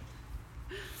 Exactly.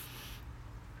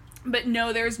 But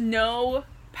no, there's no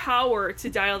power to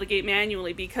dial the gate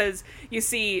manually because, you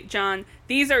see, John,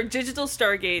 these are digital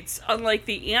stargates, unlike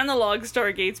the analog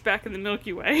stargates back in the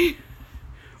Milky Way,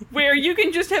 where you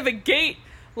can just have a gate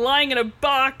lying in a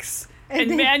box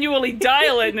and manually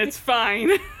dial it and it's fine.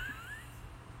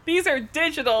 These are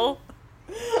digital.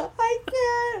 I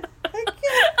can't.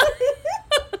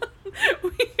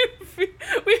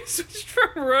 We've switched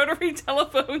from rotary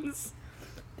telephones.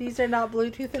 These are not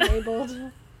Bluetooth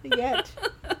enabled yet.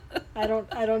 I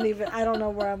don't know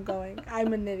where I'm going.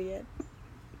 I'm an idiot.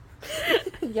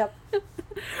 Yep.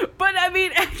 But I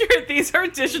mean, accurate, these are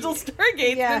digital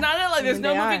stargates. Yeah. They're not like there's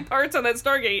no They moving are. parts on that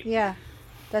stargate. Yeah,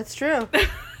 that's true.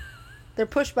 They're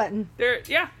push button.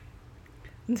 Yeah.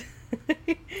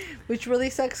 Which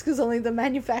really sucks because only the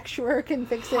manufacturer can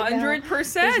fix it now.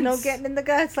 100%. There's no getting in the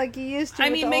guts like you used to. I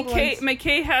with mean, the old ones.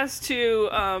 McKay has to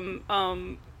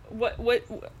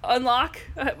unlock.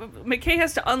 McKay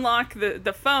has to unlock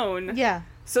the phone. Yeah.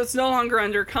 So it's no longer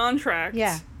under contract.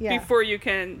 Yeah. Before he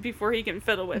can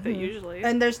fiddle with it usually.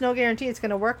 And there's no guarantee it's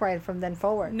going to work right from then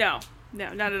forward. No,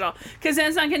 not at all. Because then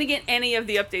it's not going to get any of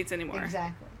the updates anymore.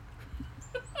 Exactly.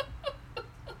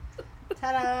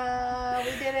 Ta-da!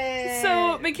 We did it!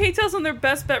 So McKay tells them their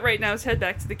best bet right now is head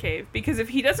back to the cave. Because if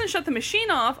he doesn't shut the machine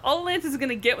off, all Atlantis is going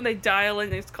to get when they dial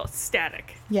in is called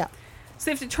static. Yeah. So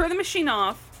they have to turn the machine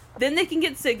off, then they can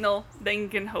get signal, then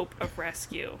can hope of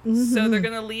rescue. So they're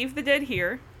going to leave the dead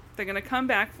here, they're going to come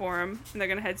back for him, and they're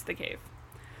going to head to the cave.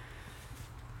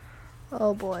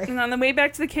 Oh boy. And on the way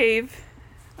back to the cave,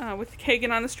 with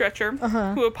Kagan on the stretcher,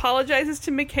 who apologizes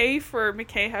to McKay for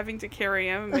McKay having to carry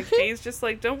him. McKay's just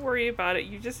like, don't worry about it.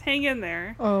 You just hang in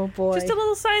there. Oh, boy. Just a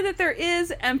little sign that there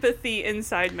is empathy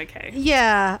inside McKay.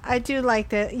 Yeah, I do like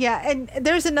that. Yeah, and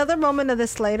there's another moment of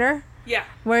this later. Yeah.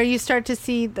 Where you start to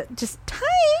see just tiny.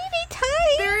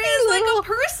 There is like a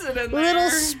person in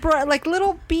there. Like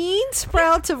little bean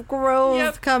sprouts of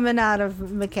growth coming out of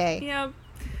McKay. Yep.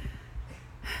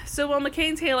 So while McKay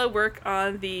and Taylor work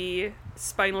on the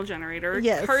spinal generator,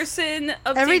 Carson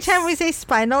updates... Every time we say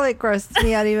spinal, it grosses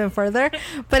me out even further,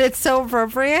 but it's so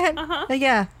appropriate.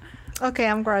 Yeah. Okay,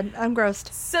 I'm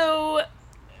grossed. So...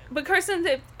 But Carson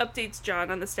updates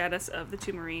John on the status of the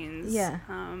two Marines. Yeah.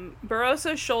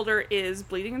 Barrossa's shoulder is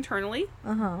bleeding internally,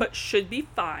 but should be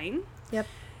fine. Yep.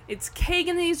 It's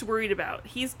Kagan that he's worried about.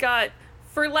 He's got,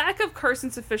 for lack of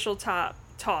Carson's official talk,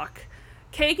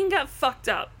 Kagan got fucked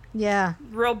up. Yeah.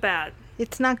 Real bad.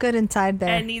 It's not good inside there.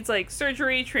 And needs, like,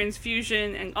 surgery,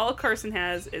 transfusion, and all Carson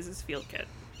has is his field kit.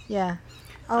 Yeah.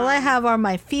 All I have are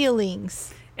my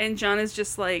feelings. And John is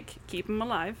just like, keep him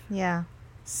alive. Yeah.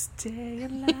 Stay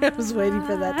alive. I was waiting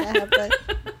for that to happen.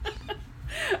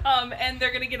 And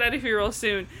they're gonna get out of here real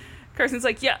soon. Carson's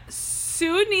like, yeah,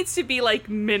 soon needs to be like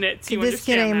minutes. You this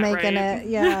kid ain't making it.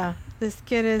 Yeah, this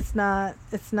kid is not.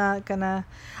 It's not gonna.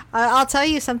 I'll tell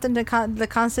you something. The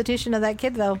constitution of that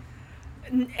kid, though.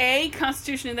 A,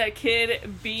 constitution of that kid.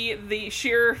 B, the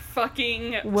sheer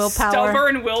fucking willpower,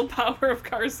 stubborn willpower of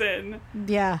Carson.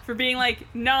 Yeah. For being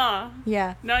like, nah.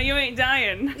 Yeah. No, you ain't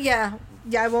dying. Yeah.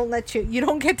 Yeah, I won't let you. You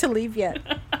don't get to leave yet.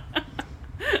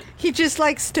 He just,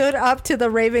 like, stood up to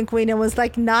the Raven Queen and was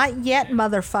like, not yet,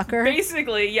 motherfucker.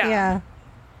 Basically, yeah.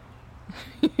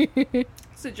 Yeah.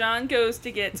 So John goes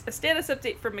to get a status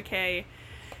update from McKay,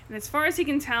 and as far as he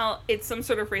can tell, it's some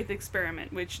sort of Wraith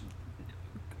experiment, which...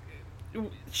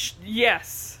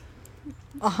 Yes.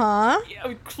 Yeah,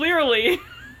 clearly.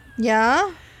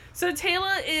 Yeah. So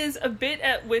Taylor is a bit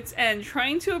at wit's end,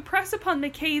 trying to impress upon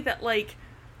McKay that, like,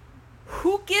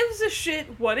 who gives a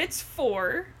shit what it's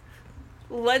for?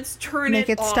 Let's turn Make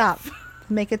it off. stop.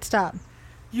 Make it stop.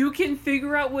 You can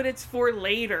figure out what it's for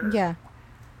later. Yeah.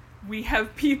 We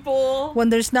have people when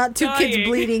there's not two dying. kids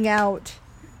bleeding out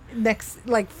next,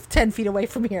 like, 10 feet away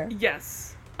from here. Yes.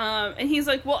 And he's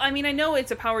like, well, I mean, I know it's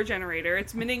a power generator.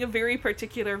 It's emitting a very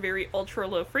particular, very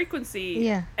ultra-low frequency.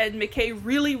 Yeah. And McKay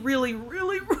really, really,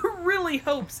 really, really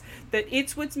hopes that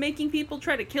it's what's making people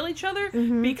try to kill each other,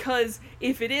 because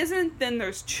if it isn't, then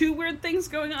there's two weird things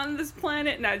going on this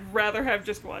planet, and I'd rather have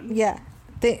just one. Yeah.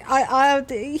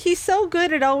 He's so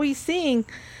good at always seeing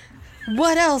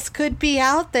what else could be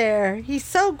out there. He's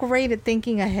so great at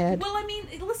thinking ahead. Well, I mean,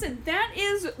 listen, that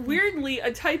is weirdly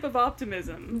a type of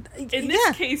optimism. In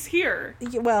this case here.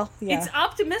 Well, yeah. It's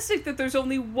optimistic that there's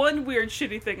only one weird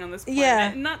shitty thing on this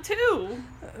planet, and not two.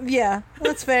 Yeah,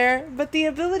 that's fair. But the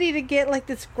ability to get, like,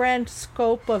 this grand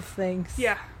scope of things.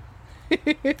 Yeah.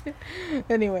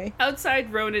 Anyway.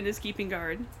 Outside, Ronan is keeping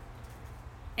guard.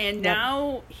 And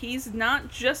now he's not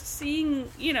just seeing,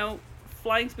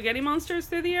 flying spaghetti monsters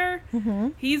through the air.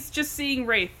 He's just seeing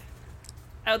Wraith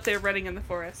out there running in the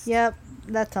forest. Yep,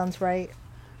 that sounds right.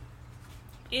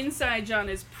 Inside, John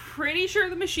is pretty sure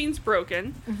the machine's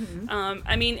broken.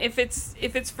 I mean, if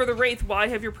it's for the Wraith, why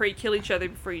have your prey kill each other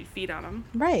before you feed on them?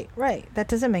 Right. That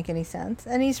doesn't make any sense.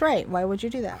 And he's right. Why would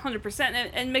you do that? 100%.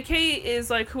 And McKay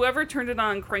is like, whoever turned it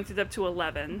on cranked it up to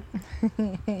 11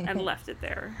 and left it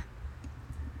there.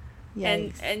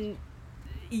 Yikes. And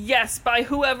yes, by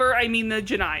whoever, I mean the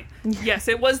Janai. Yes,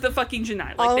 it was the fucking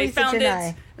Janai. Like, always they found the it,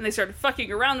 Janai. and they started fucking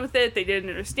around with it. They didn't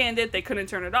understand it. They couldn't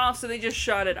turn it off, so they just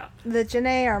shot it up. The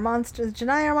Janai are monsters.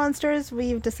 Janai are monsters.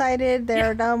 We've decided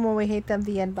they're dumb when we hate them.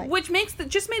 The end. Bite. Which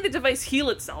just made the device heal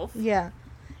itself. Yeah.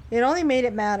 It only made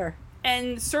it matter.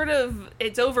 And sort of,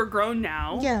 it's overgrown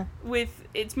now. Yeah.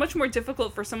 It's much more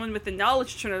difficult for someone with the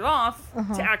knowledge to turn it off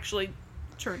to actually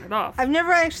turn it off. I've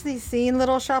never actually seen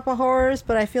Little Shop of Horrors,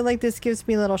 but I feel like this gives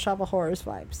me Little Shop of Horrors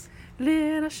vibes.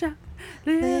 Little shop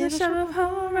of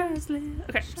horrors.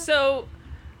 Okay, so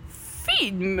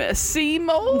feed me,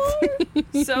 Seymour.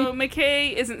 So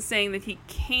McKay isn't saying that he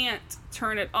can't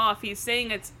turn it off. He's saying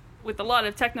it's with a lot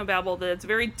of technobabble that it's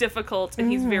very difficult,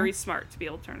 and he's very smart to be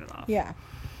able to turn it off. Yeah.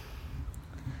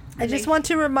 I just want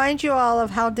to remind you all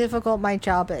of how difficult my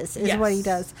job is what he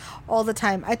does all the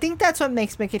time. I think that's what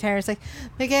makes Mickey tired. It's like,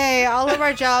 McKay, all of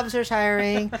our jobs are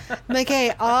tiring.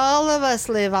 McKay, all of us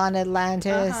live on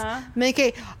Atlantis.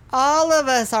 McKay, all of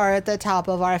us are at the top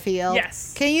of our field.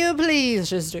 Yes. Can you please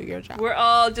just do your job? We're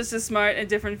all just as smart in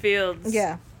different fields.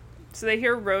 Yeah. So they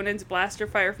hear Ronan's blaster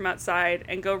fire from outside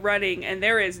and go running, and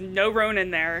there is no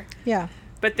Ronan there. Yeah.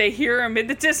 But they hear him in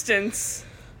the distance.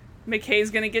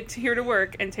 McKay's gonna get here to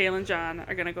work, and Taylor and John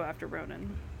are gonna go after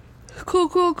Ronan. Cool.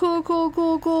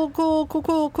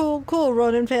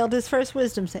 Ronan failed his first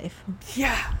wisdom save.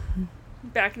 Yeah.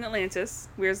 Back in Atlantis,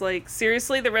 Weir's like,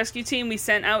 seriously, the rescue team we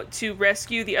sent out to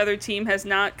rescue the other team has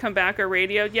not come back or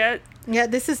radioed yet? Yeah,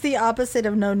 this is the opposite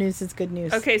of no news is good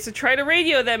news. Okay, so try to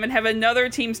radio them and have another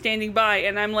team standing by.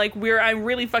 And I'm like, I'm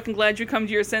really fucking glad you come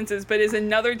to your senses, but is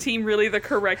another team really the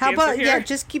correct answer here? Yeah,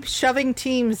 just keep shoving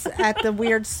teams at the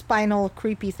weird spinal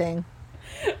creepy thing.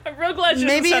 I'm real glad you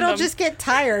Maybe send it'll them. just get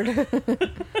tired.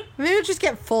 Maybe it'll just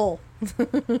get full.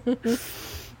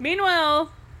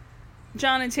 Meanwhile,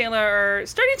 John and Taylor are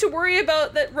starting to worry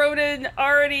about that Ronan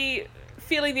already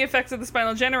feeling the effects of the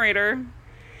spinal generator.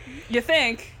 You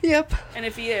think? Yep. And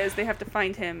if he is, they have to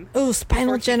find him. Oh,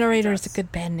 Spinal Generator is a us.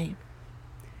 good band name.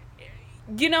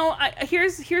 You know,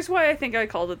 here's why I think I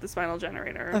called it the Spinal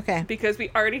Generator. Okay. Because we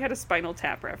already had a Spinal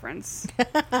Tap reference.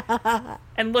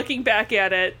 And looking back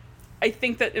at it, I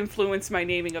think that influenced my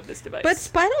naming of this device. But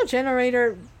Spinal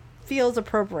Generator feels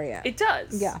appropriate. It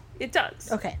does. Yeah. It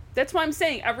does. Okay. That's why I'm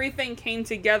saying everything came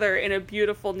together in a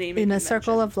beautiful naming In a convention.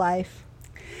 circle of life.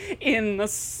 In the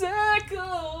circle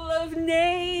of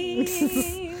names.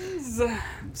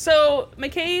 So,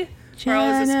 McKay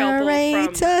borrows a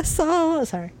scalpel from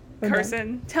Sorry.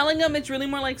 Carson, telling him it's really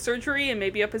more like surgery and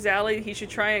maybe up his alley, he should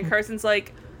try. And Carson's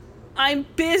like, I'm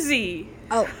busy.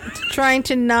 Oh, trying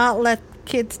to not let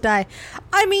kids die.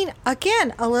 I mean,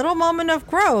 again, a little moment of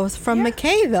growth from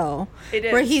McKay, though. It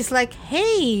is. Where he's like,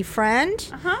 hey, friend,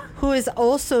 who is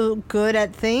also good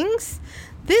at things,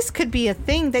 this could be a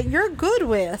thing that you're good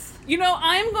with. You know,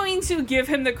 I'm going to give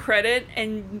him the credit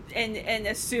and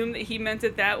assume that he meant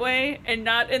it that way and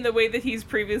not in the way that he's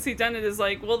previously done it, is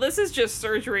like, well, this is just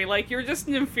surgery. Like, you're just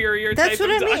an inferior That's type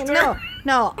what of I mean. doctor.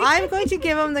 No, I'm going to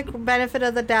give him the benefit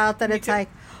of the doubt that it's like,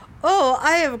 oh,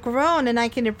 I have grown and I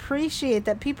can appreciate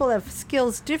that people have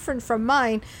skills different from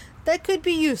mine that could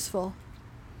be useful.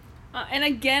 And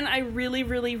again, I really,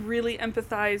 really, really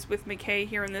empathize with McKay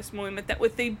here in this moment, that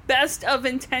with the best of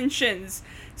intentions,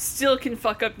 still can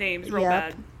fuck up names real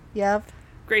bad. Yep.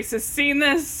 Grace has seen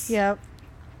this Yep.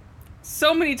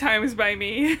 so many times by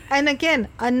me. And again,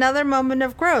 another moment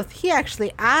of growth. He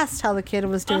actually asked how the kid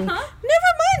was doing. Uh-huh. Never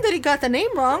mind that he got the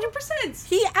name wrong. 100%.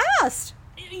 He asked.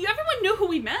 Everyone knew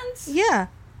who he meant. Yeah.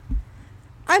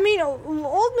 I mean,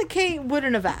 old McKay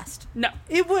wouldn't have asked. No.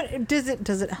 It would. Does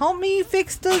it help me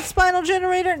fix the spinal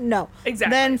generator? No.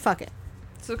 Exactly. Then fuck it.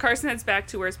 So Carson heads back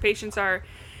to where his patients are.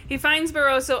 He finds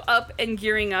Barroso up and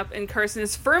gearing up, and Carson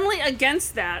is firmly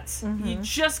against that. Mm-hmm. He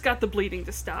just got the bleeding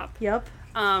to stop. Yep.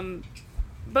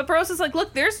 But Barroso's like,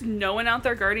 look, there's no one out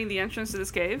there guarding the entrance to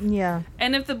this cave. Yeah.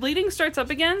 And if the bleeding starts up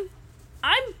again,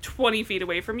 I'm 20 feet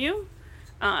away from you.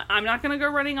 I'm not going to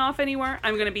go running off anywhere.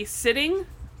 I'm going to be sitting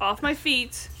off my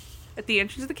feet at the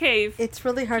entrance of the cave. It's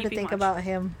really hard to keeping think watch. about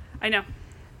him I know.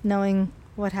 knowing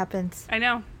what happens. I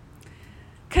know.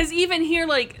 Because even here,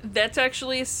 like, that's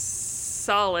actually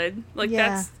solid. Like, Yeah.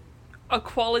 that's a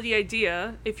quality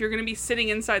idea if you're going to be sitting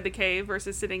inside the cave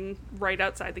versus sitting right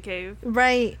outside the cave.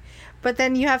 Right. But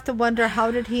then you have to wonder, how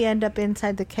did he end up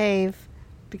inside the cave?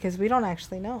 Because we don't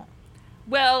actually know.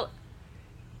 Well,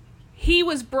 he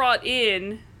was brought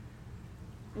in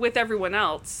with everyone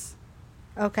else.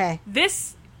 Okay.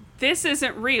 This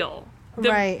isn't real.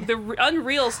 Right. The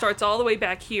Unreal starts all the way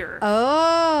back here.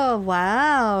 Oh,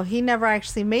 wow. He never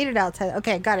actually made it outside.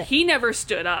 Okay, got it. He never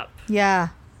stood up. Yeah.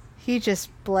 He just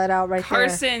bled out right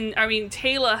there.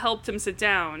 Taylor helped him sit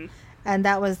down, And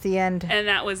that was the end. and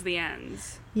that was the end.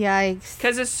 Yikes.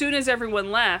 Because as soon as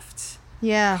everyone left,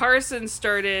 Yeah. Carson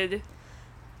started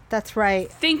That's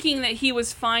right. thinking that he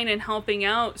was fine and helping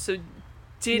out, so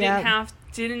didn't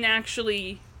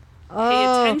actually pay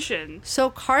attention. So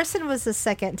Carson was the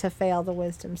second to fail the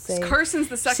wisdom save. Carson's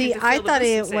the second See, to fail I the thought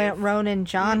wisdom it save. went Ronan,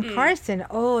 John, Carson.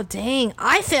 Oh, dang.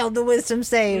 I failed the wisdom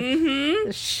save.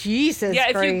 Mm-hmm. Jesus Yeah,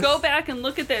 if Christ. you go back and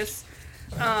look at this,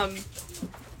 go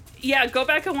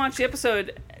back and watch the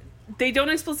episode. They don't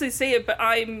explicitly say it, but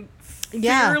I'm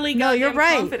fairly you're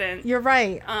right. confident. You're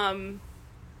right.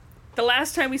 The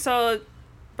last time we saw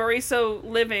Barroso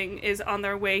living is on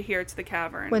their way here to the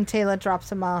cavern. When Taylor drops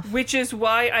him off. Which is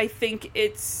why I think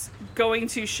it's going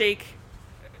to shake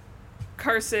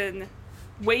Carson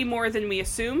way more than we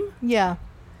assume. Yeah.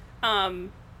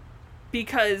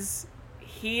 Because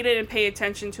he didn't pay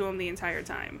attention to him the entire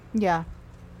time. Yeah.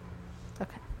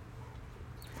 Okay.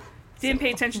 Didn't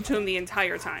pay attention to him the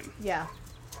entire time. Yeah.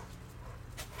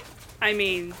 I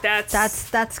mean,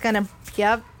 that's gonna,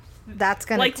 yep. That's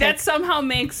gonna like, that somehow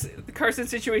makes the Carson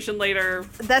situation later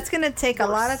That's gonna take worse.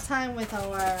 a lot of time with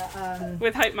our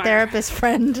with Heitmeyer. therapist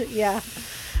friend. Yeah.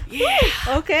 Yeah.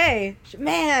 Okay.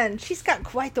 Man, she's got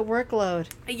quite the workload.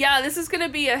 Yeah, this is going to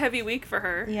be a heavy week for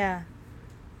her. Yeah.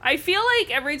 I feel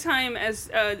like every time as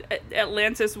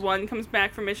Atlantis 1 comes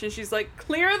back from mission, she's like,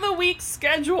 clear the week's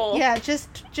schedule. Yeah, just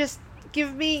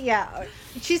give me,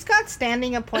 she's got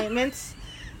standing appointments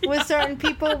with certain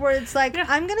people where it's like,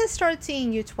 I'm going to start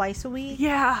seeing you twice a week.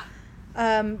 Yeah.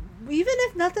 Even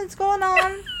if nothing's going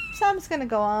on, something's going to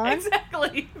go on.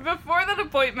 Exactly. Before that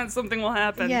appointment, something will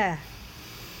happen. Yeah.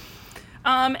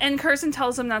 And Carson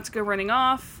tells him not to go running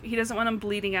off. He doesn't want him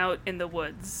bleeding out in the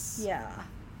woods. Yeah.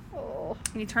 Oh.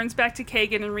 He turns back to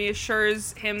Kagan and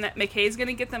reassures him that McKay's going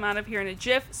to get them out of here in a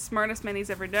jiff. Smartest man he's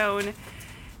ever known.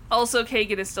 Also,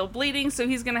 Kagan is still bleeding, so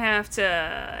he's going to have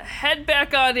to head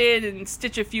back on in and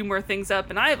stitch a few more things up.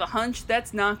 And I have a hunch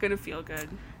that's not going to feel good.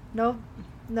 No.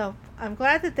 I'm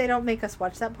glad that they don't make us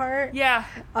watch that part. Yeah.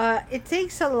 It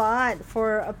takes a lot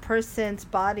for a person's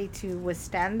body to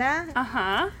withstand that.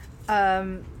 Uh-huh.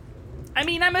 I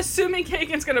mean, I'm assuming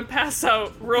Kagan's going to pass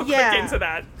out real quick into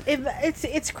that.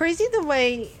 It's crazy the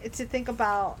way to think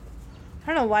about. I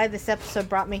don't know why this episode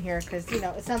brought me here, because,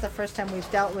 it's not the first time we've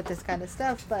dealt with this kind of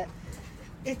stuff, but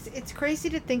it's crazy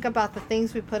to think about the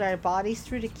things we put our bodies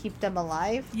through to keep them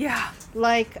alive. Yeah.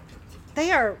 Like,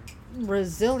 they are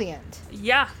resilient.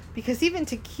 Yeah. Because even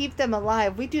to keep them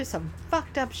alive, we do some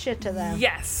fucked up shit to them.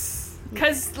 Yes.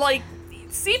 Because,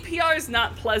 CPR is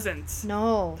not pleasant.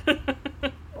 No.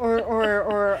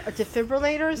 or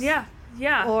defibrillators. Yeah.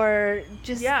 Yeah. Or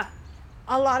just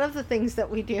a lot of the things that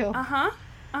we do. Uh-huh.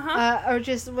 Or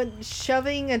just when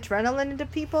shoving adrenaline into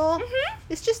people. Mm-hmm.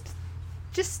 It's just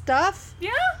stuff.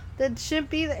 Yeah. That shouldn't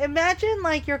be. Imagine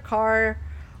your car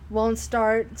won't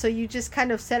start, so you just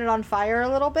kind of set it on fire a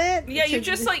little bit. Yeah, you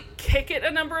just kick it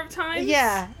a number of times.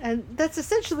 Yeah, and that's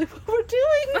essentially what we're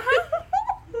doing. Uh-huh.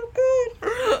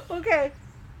 Oh, good. Okay.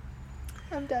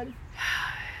 I'm done.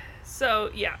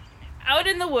 So, yeah. Out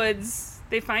in the woods,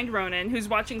 they find Ronan, who's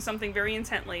watching something very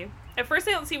intently. At first,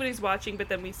 they don't see what he's watching, but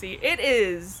then we see it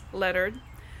is Leonard,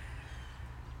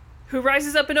 who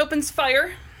rises up and opens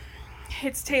fire,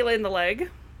 hits Taylor in the leg.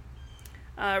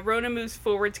 Ronan moves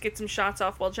forward to get some shots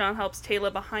off while John helps Taylor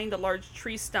behind a large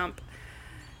tree stump.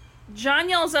 John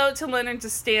yells out to Leonard to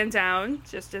stand down,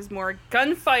 just as more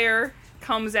gunfire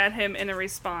comes at him in a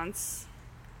response.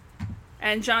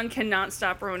 And John cannot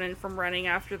stop Ronan from running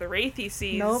after the wraith he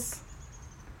sees. Nope.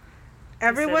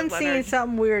 Everyone's seeing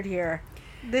something weird here.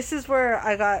 This is where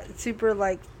I got super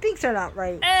things are not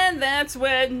right. And that's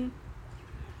when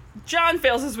John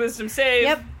fails his wisdom save.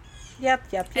 Yep.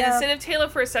 And instead of Taylor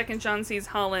for a second, John sees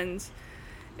Holland,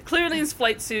 clearly in his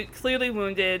flight suit, clearly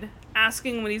wounded,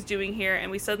 asking what he's doing here, and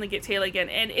we suddenly get Taylor again.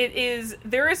 And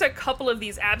there is a couple of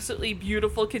these absolutely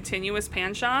beautiful continuous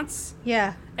pan shots.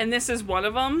 Yeah. And this is one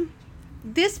of them.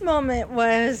 This moment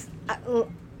was...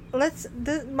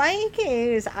 my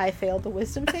AKA is I failed the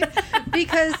wisdom save.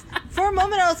 Because for a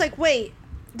moment I was like, wait,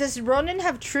 does Ronan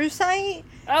have true sight?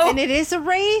 Oh. And it is a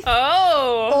wraith?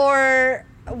 Oh. Or...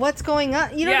 what's going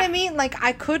on? You know what I mean?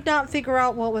 I could not figure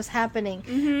out what was happening.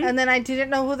 Mm-hmm. And then I didn't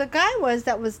know who the guy was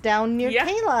that was down near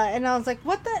Kayla. And I was like,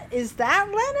 is that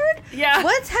Leonard? Yeah.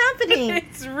 What's happening?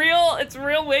 It's real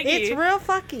wiggy. It's real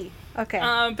fucky. Okay.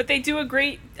 But they do a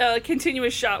great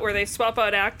continuous shot where they swap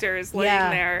out actors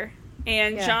laying there.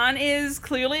 And John is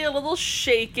clearly a little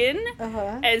shaken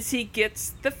as he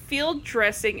gets the field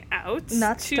dressing out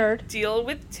to deal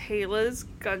with Taylor's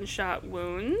gunshot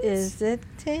wounds. Is it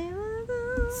Taylor?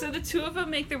 So the two of them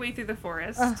make their way through the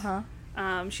forest.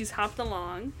 She's hopped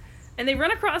along. And they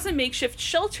run across a makeshift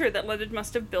shelter that Leonard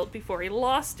must have built before he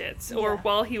lost it. Or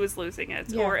while he was losing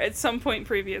it. Or at some point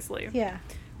previously. Yeah.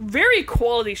 Very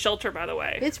quality shelter, by the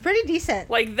way. It's pretty decent.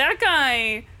 That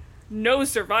guy knows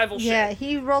survival shit. Yeah,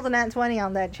 he rolled an nat 20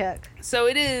 on that check. So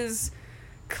it is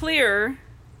clear.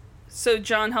 So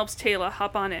John helps Taylor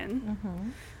hop on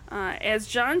in. As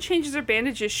John changes her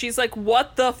bandages, she's like,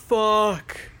 what the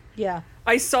fuck? Yeah.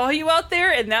 I saw you out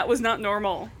there, and that was not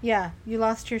normal. Yeah, you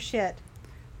lost your shit.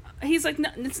 He's like, no,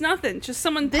 it's nothing. Just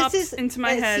someone pops into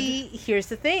my head. See, here's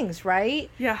the things,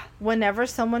 right? Yeah. Whenever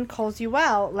someone calls you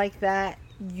out like that,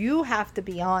 you have to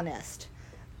be honest.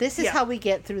 This is how we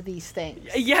get through these things.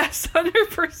 Yes,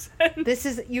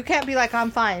 100%. You can't be like,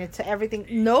 I'm fine. It's everything.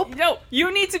 Nope. No,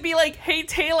 you need to be like, hey,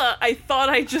 Taylor, I thought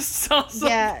I just saw something.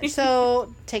 Yeah,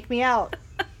 so take me out.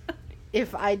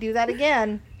 If I do that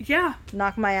again,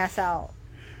 knock my ass out.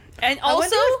 And also, I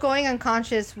wonder if going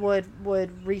unconscious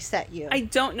would reset you. I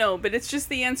don't know, but it's just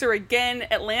the answer again.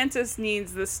 Atlantis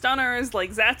needs the stunners,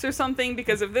 like Zats or something,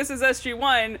 because if this is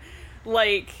SG-1,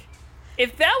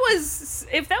 If that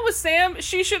was Sam,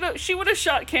 she would have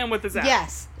shot Cam with his axe.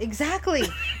 Yes, exactly.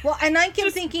 Well, and I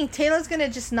keep thinking Taylor's gonna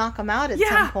just knock him out at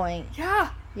some point. Yeah.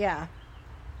 Yeah.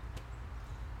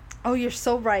 Oh, you're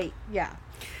so right. Yeah.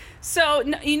 So,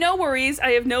 no worries.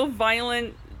 I have no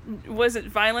violent... Was it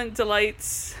violent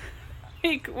delights?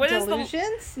 Like, what is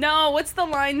Delusions? No, what's the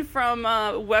line from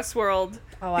Westworld?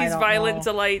 Oh, I These don't violent know.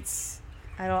 delights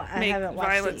I make haven't watched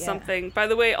violent it yet. something. By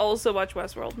the way, also watch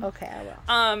Westworld. Okay, I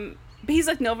will. But he's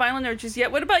like, no violent urges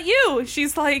yet. What about you?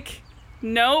 She's like,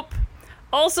 nope.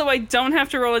 Also, I don't have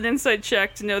to roll an insight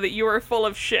check to know that you are full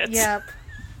of shit. Yep.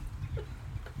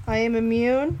 I am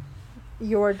immune.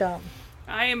 You're dumb.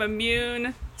 I am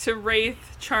immune to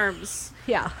Wraith charms.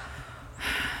 Yeah.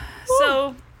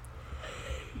 So,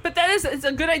 but it's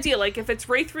a good idea. Like, if it's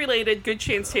Wraith related, good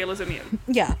chance Taylor's immune.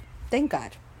 Yeah. Thank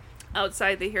God.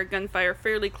 Outside, they hear gunfire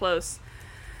fairly close.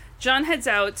 John heads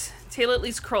out. Taylor at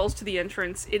least crawls to the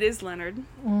entrance. It is Leonard.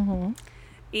 Mm-hmm.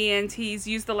 And he's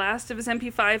used the last of his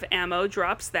MP5 ammo,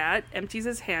 drops that, empties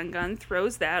his handgun,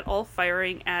 throws that, all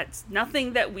firing at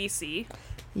nothing that we see.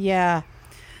 Yeah.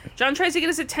 John tries to get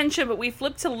his attention, but we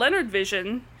flip to Leonard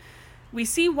vision. We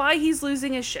see why he's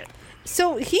losing his shit.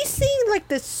 So he's seeing like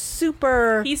the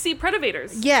super. He see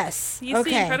Predators. Yes. He's okay.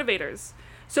 seeing Predators.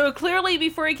 So clearly,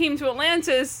 before he came to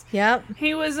Atlantis, Yep.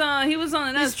 he was on an He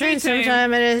SG spent some team.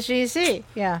 time at SGC.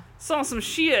 Yeah. Saw some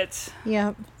shit.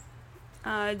 Yep.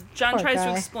 John Poor tries to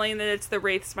guy. explain that it's the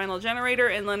Wraith spinal generator,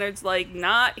 and Leonard's like,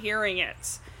 not hearing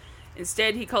it.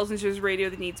 Instead, he calls into his radio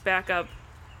that needs backup,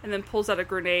 and then pulls out a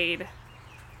grenade,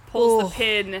 pulls Ooh. the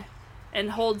pin,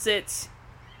 and holds it,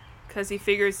 because he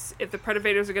figures if the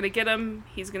Predators are going to get him,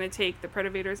 he's going to take the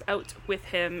Predators out with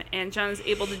him, and John is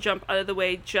able to jump out of the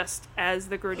way just as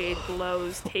the grenade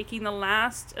blows, taking the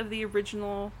last of the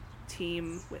original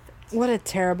team with it. What a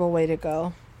terrible way to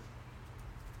go.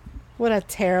 What a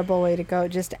terrible way to go.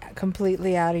 Just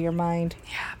completely out of your mind.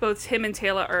 Both him and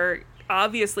Taylor are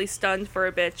obviously stunned for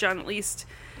a bit. John at least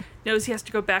knows he has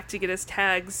to go back to get his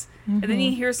tags. And then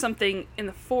he hears something in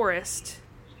the forest.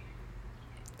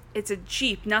 It's a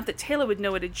Jeep. Not that Taylor would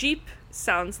know what a Jeep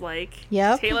sounds like.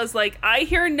 Yep. Taylor's like, I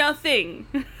hear nothing.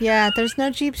 Yeah, there's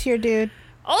no Jeeps here, dude.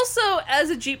 Also,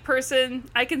 as a Jeep person,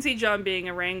 I can see John being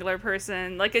a Wrangler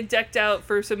person. Like a decked out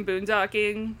for some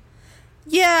boondocking.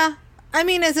 Yeah. I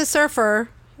mean, as a surfer,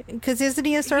 because isn't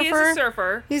he a surfer? He is a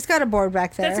surfer. He's got a board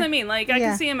back there. That's what I mean. Like, I Yeah.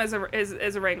 can see him as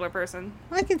a Wrangler person.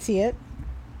 I can see it.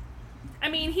 I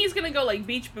mean, he's gonna go like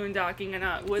beach boondocking and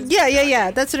not woods. Yeah,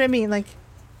 boondocking. That's what I mean. Like,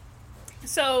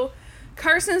 So,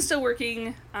 Carson's still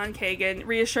working on Kagan,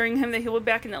 reassuring him that he'll be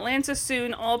back in Atlanta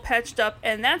soon, all patched up,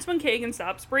 and that's when Kagan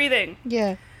stops breathing.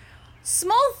 yeah.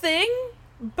 Small thing,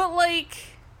 but like,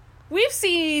 we've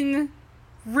seen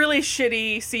really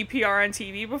shitty CPR on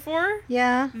TV before.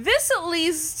 Yeah. This at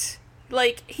least,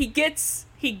 like, he gets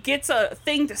a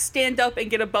thing to stand up and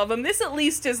get above him. This at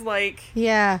least is like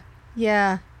Yeah.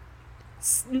 Yeah.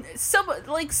 some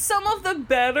of the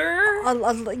better.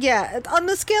 Yeah. On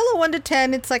the scale of 1 to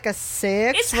 10, it's like a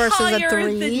 6 It's versus a higher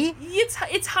 3.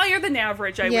 it's higher than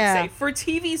average, I Yeah. would say, for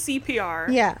TV CPR.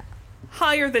 Yeah.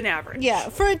 Higher than average. Yeah.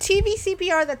 For a TV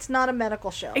CPR, that's not a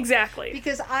medical show. Exactly.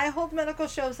 Because I hold medical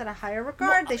shows in a higher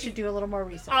regard. They should do a little more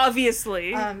research.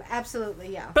 Obviously. Absolutely,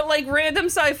 yeah. But like random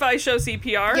sci-fi show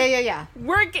CPR. Yeah.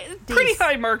 We're getting pretty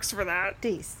high marks for that.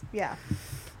 D's, yeah.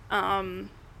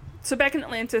 So back in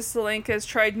Atlantis, Zelenka has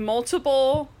tried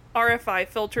multiple RFI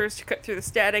filters to cut through the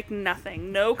static.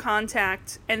 Nothing. No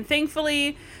contact. And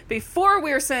thankfully, before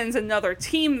Weir sends another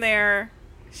team there,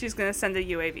 she's going to send a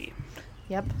UAV.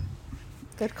 Yep.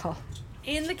 Good call.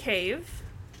 In the cave,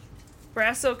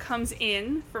 Brasso comes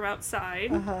in from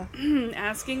outside,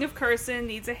 asking if Carson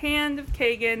needs a hand of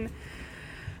Kagan,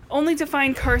 only to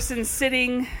find Carson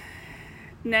sitting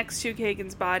next to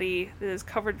Kagan's body that is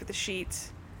covered with a sheet.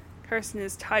 Carson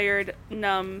is tired,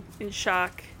 numb, in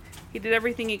shock. He did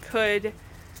everything he could.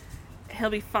 He'll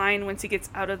be fine once he gets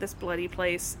out of this bloody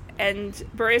place. And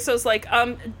Barasso's like,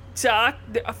 Doc,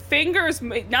 a finger's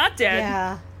not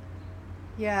dead.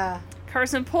 Yeah.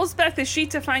 Carson pulls back the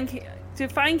sheet to find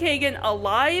Kagan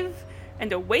alive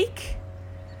and awake.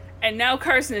 And now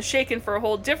Carson is shaken for a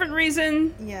whole different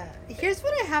reason. Yeah. Here's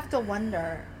what I have to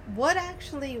wonder. What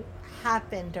actually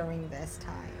happened during this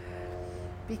time?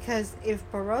 Because if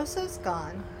Barrosso's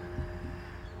gone,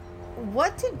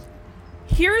 what did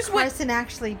Carson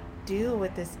actually do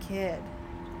with this kid?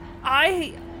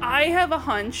 I have a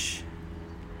hunch.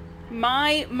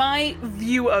 My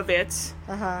view of it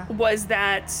was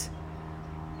that,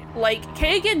 like,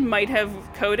 Kagan might have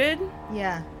coded.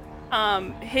 Yeah.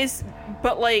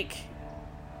 But like,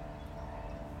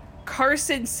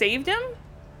 Carson saved him.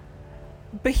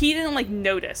 but he didn't, like,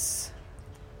 notice.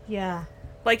 Yeah.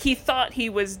 Like, he thought he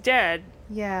was dead.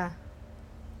 Yeah.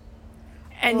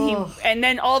 And and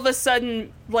then all of a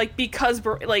sudden, like, because,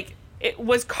 like, it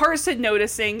was Carson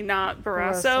noticing, not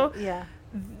Barroso, Yeah.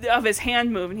 of his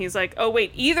hand move, and he's like, oh,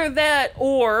 wait, either that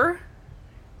or...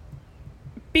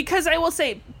 Because I will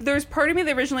say, there's part of me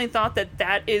that originally thought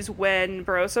that is when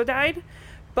Barroso died,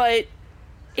 but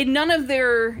in none of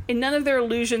their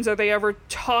illusions are they ever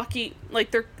talking,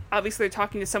 like, they're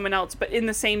talking to someone else, but in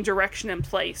the same direction and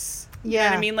place. You know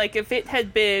what I mean? Like, if it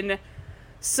had been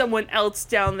someone else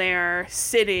down there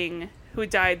sitting who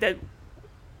died,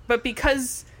 but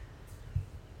because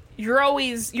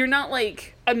you're not,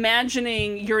 like,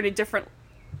 imagining you're in a different...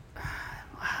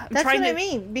 That's what I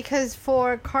mean, because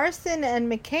for Carson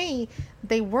and McKay,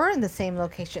 they were in the same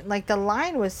location. Like, the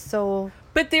line was so...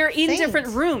 But they're in different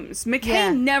rooms.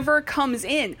 McKay never comes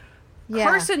in. Yeah.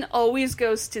 Carson always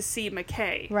goes to see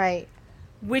McKay. Right.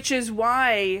 Which is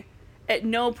why at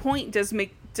no point does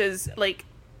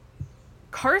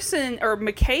Carson or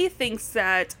McKay thinks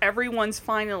that everyone's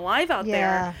fine and alive out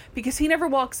there, because he never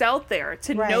walks out there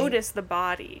to notice the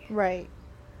body. Right.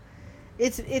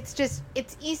 It's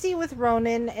easy with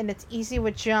Ronan and it's easy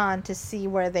with John to see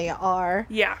where they are.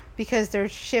 Yeah. Because their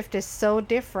shift is so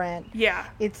different. Yeah.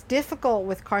 It's difficult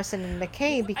with Carson and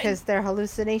McKay because their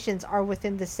hallucinations are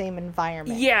within the same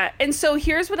environment. Yeah. And so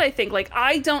here's what I think. Like,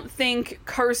 I don't think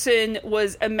Carson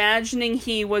was imagining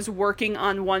he was working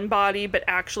on one body but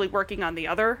actually working on the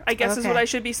other, I guess is what I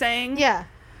should be saying. Yeah.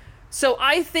 So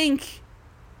I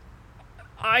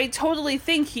totally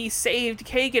think he saved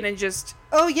Kagan and just...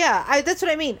 Oh, yeah. That's what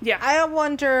I mean. Yeah. I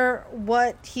wonder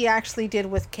what he actually did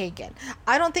with Kagan.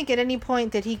 I don't think at any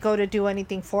point did he go to do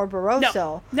anything for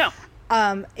Barroso. No.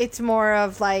 It's more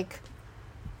of like,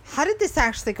 how did this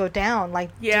actually go down?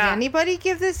 Like, did anybody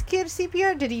give this kid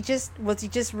CPR? Was he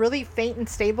just really faint and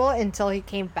stable until he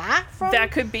came back from?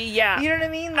 That could be, yeah. You know what I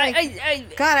mean?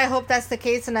 Like, God, I hope that's the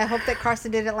case, and I hope that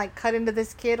Carson didn't, like, cut into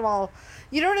this kid while...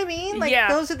 You know what I mean? Like,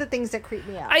 those are the things that creep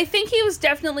me out. I think he was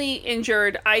definitely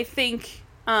injured. I think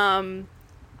most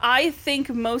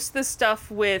of the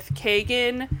stuff with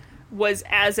Kagan was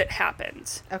as it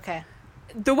happened. Okay.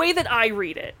 The way that I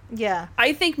read it. Yeah.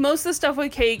 I think most of the stuff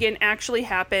with Kagan actually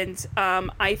happened.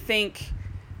 I think...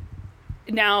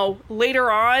 Now,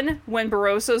 later on, when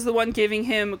Barroso's the one giving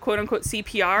him, quote-unquote,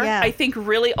 CPR, I think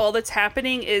really all that's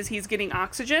happening is he's getting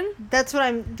oxygen. That's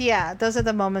what those are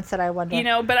the moments that I wonder. You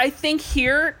know, but I think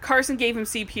here, Carson gave him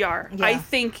CPR. Yeah. I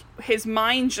think his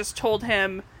mind just told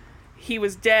him he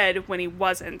was dead when he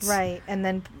wasn't. Right, and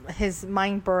then his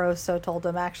mind, Barroso, told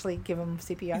him, actually give him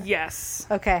CPR. Yes.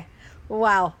 Okay.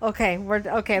 Wow. Okay,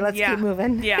 let's keep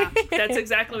moving. Yeah, that's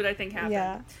exactly what I think happened.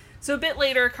 Yeah. So a bit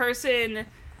later, Carson...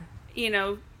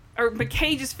 or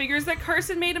McKay just figures that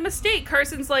Carson made a mistake.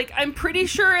 Carson's like, I'm pretty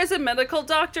sure as a medical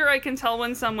doctor I can tell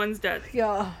when someone's dead.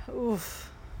 Yeah.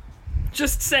 Oof.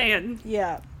 Just saying.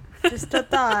 Yeah. Just a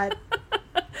thought.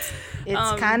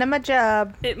 It's kind of my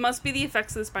job. It must be the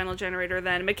effects of the spinal generator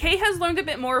then. McKay has learned a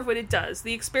bit more of what it does.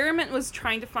 The experiment was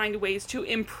trying to find ways to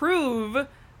improve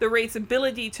the Wraith's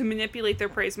ability to manipulate their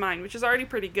prey's mind, which is already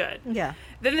pretty good. Yeah.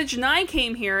 Then the Janai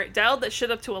came here, dialed that shit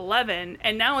up to 11,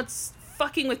 and now it's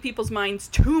fucking with people's minds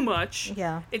too much.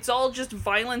 Yeah. It's all just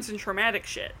violence and traumatic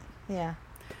shit. Yeah.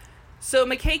 So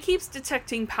McKay keeps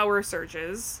detecting power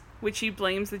surges, which he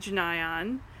blames the Janai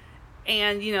on.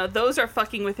 And, those are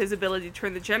fucking with his ability to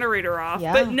turn the generator off.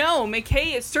 Yeah. But no,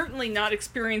 McKay is certainly not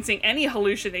experiencing any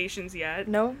hallucinations yet.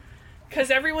 No.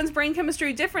 Because everyone's brain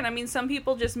chemistry is different. I mean, some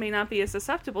people just may not be as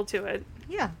susceptible to it.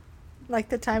 Yeah. Like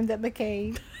the time that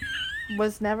McKay...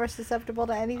 was never susceptible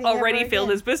to anything. Already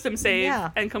failed his wisdom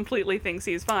save and completely thinks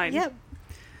he's fine. Yep.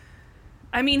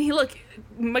 I mean,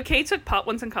 McKay took pot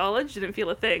once in college, didn't feel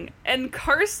a thing. And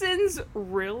Carson's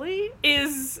really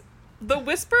is the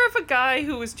whisper of a guy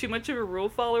who was too much of a rule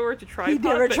follower to try pot,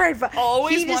 never tried pot.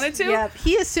 Always wanted to. Yeah,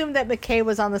 he assumed that McKay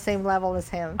was on the same level as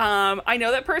him. I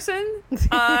know that person.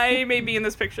 I may be in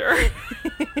this picture.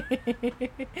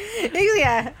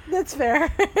 Yeah, that's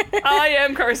fair. I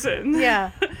am Carson.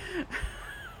 Yeah.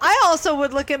 I also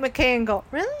would look at McKay and go,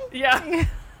 really? Yeah.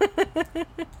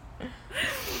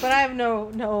 But I have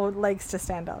no legs to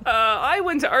stand on. I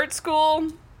went to art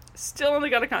school, still only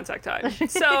got a contact high.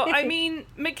 So, I mean,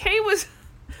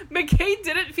 McKay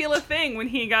didn't feel a thing when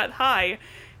he got high.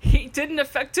 He didn't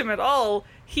affect him at all.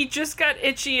 He just got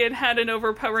itchy and had an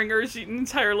overpowering urge to eat an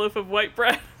entire loaf of white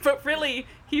bread. But really,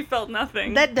 he felt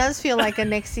nothing. That does feel like a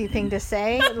Nixie thing to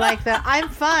say. Like I'm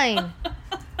fine.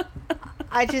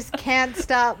 I just can't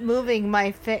stop moving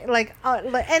my face. And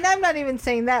I'm not even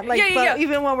saying that.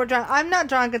 Even when we're drunk. I'm not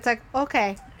drunk. It's like,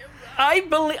 okay.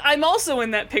 I'm also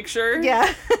in that picture.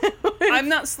 Yeah. I'm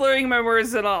not slurring my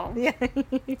words at all. Yeah.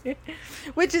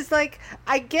 Which is like,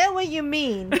 I get what you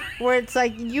mean, where it's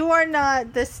like, you are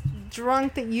not this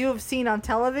drunk that you have seen on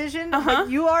television, but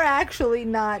you are actually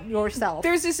not yourself.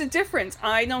 There's just a difference.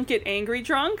 I don't get angry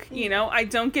drunk, I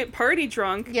don't get party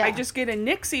drunk. Yeah. I just get a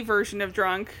Nixie version of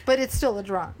drunk. But it's still a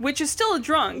drunk. Which is still a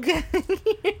drunk.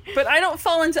 But I don't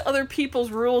fall into other people's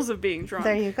rules of being drunk.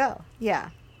 There you go. Yeah.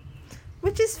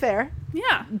 Which is fair.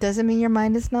 Yeah. Doesn't mean your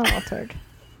mind is not altered.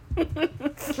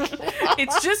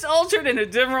 It's just altered in a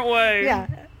different way. Yeah.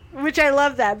 Which I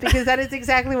love that, because that is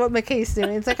exactly what McKay's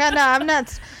doing. It's like, oh, no, I'm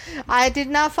not. I did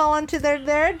not fall into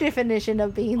their definition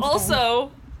of being stoned.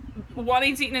 Also,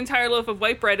 wanting to eat an entire loaf of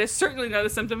white bread is certainly not a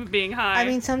symptom of being high. I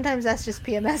mean, sometimes that's just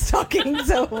PMS talking,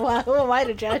 so who am I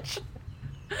to judge?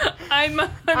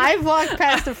 I've walked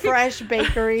past a fresh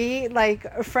bakery, like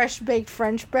a fresh baked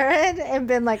French bread, and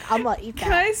been like, I'm gonna eat that.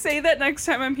 Can I say that next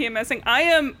time I'm PMSing? I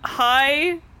am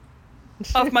high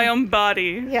of my own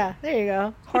body. Yeah, there you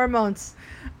go. Hormones.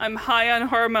 I'm high on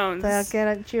hormones. They'll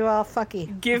get you all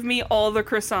fucky. Give me all the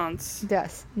croissants.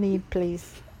 Yes, need,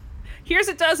 please. Here's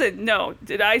a dozen. No.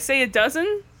 Did I say a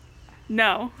dozen?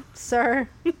 No. Sir.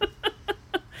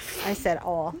 I said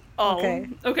all. All.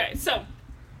 Okay, so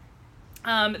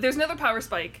there's another power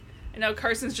spike, and now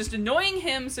Carson's just annoying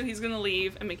him, so he's going to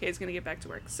leave, and McKay's going to get back to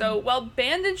work. So while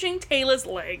bandaging Taylor's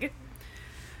leg,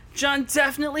 John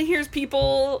definitely hears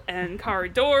people and car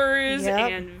doors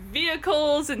and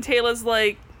vehicles, and Taylor's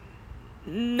like,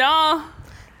 nah.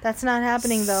 That's not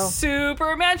happening, though.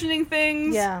 Super imagining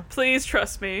things. Yeah. Please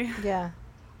trust me. Yeah.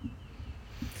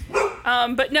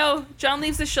 But no, John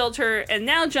leaves the shelter, and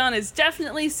now John is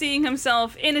definitely seeing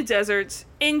himself in a desert,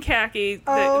 in khaki,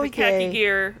 the khaki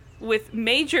gear, with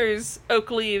Major's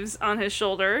oak leaves on his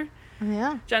shoulder.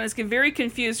 Yeah. John is very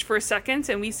confused for a second,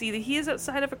 and we see that he is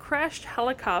outside of a crashed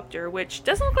helicopter, which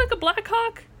doesn't look like a Black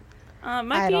Hawk.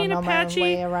 Might be an Apache. My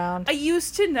way around. I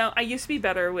used to be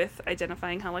better with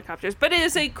identifying helicopters, but it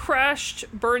is a crashed,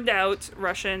 burned out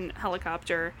Russian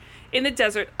helicopter in the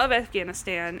desert of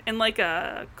Afghanistan, in like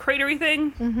a cratery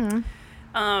thing.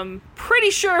 Mm-hmm.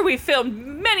 Pretty sure we filmed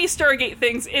many Stargate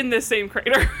things in this same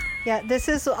crater. Yeah, this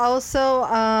is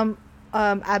also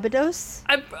Abydos.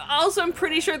 I'm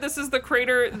pretty sure this is the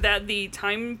crater that the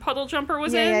time puddle jumper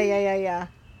was in. Yeah.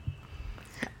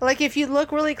 Like, if you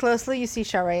look really closely, you see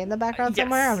Charest in the background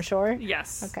somewhere, I'm sure.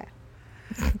 Yes. Okay.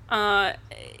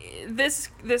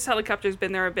 This helicopter's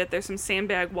been there a bit. There's some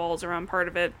sandbag walls around part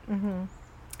of it. Mm-hmm.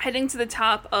 Heading to the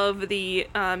top of the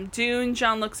dune,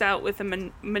 John looks out with a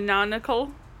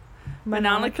monocular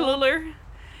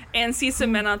and sees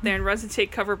some men out there and runs to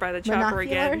take cover by the chopper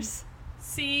again.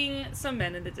 Seeing some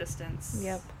men in the distance.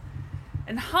 Yep.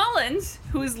 And Holland,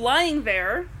 who is lying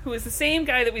there, who is the same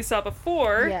guy that we saw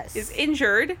before, is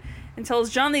injured and tells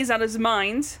John that he's out of his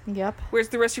mind. Yep. Where's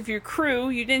the rest of your crew?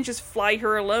 You didn't just fly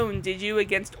her alone, did you?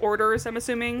 Against orders, I'm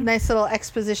assuming. Nice little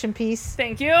exposition piece.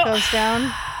 Thank you. Goes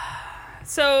down.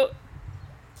 So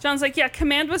John's like, yeah,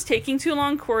 command was taking too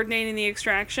long coordinating the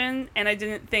extraction, and I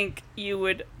didn't think you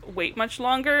would wait much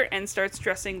longer, and starts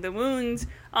dressing the wound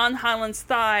on Holland's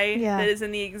thigh that is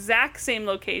in the exact same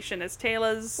location as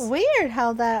Taylor's. Weird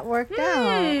how that worked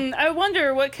out. I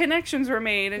wonder what connections were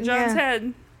made in John's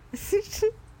head.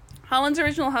 Holland's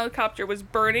original helicopter was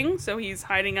burning, so he's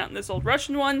hiding out in this old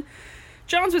Russian one.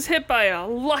 John's was hit by a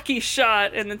lucky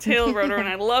shot in the tail rotor, and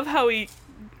I love how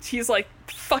he's like,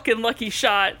 fucking lucky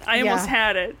shot. I almost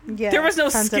had it. Yeah. There was no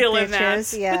skill in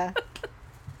that.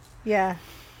 Yeah.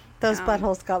 Those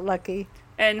buttholes got lucky.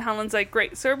 And Holland's like,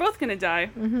 great, so we're both going to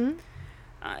die. Mm-hmm.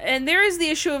 And there is the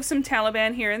issue of some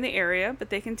Taliban here in the area,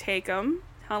 but they can take them.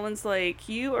 Holland's like,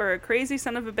 you are a crazy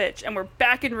son of a bitch. And we're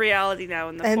back in reality now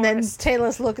in the forest. And then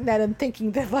Taylor's looking at him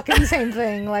thinking the fucking same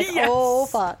thing. Like, oh,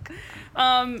 fuck.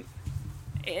 And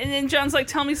then John's like,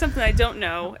 tell me something I don't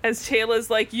know. As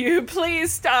Taylor's like, you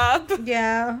please stop.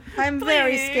 Yeah, I'm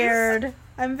very scared.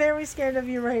 I'm very scared of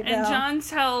you right now. And John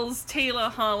tells Taylor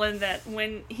Holland that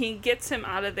when he gets him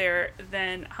out of there,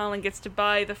 then Holland gets to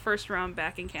buy the first round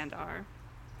back in Kandahar.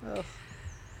 Ugh.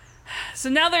 So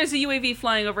now there's a UAV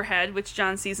flying overhead, which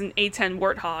John sees an A-10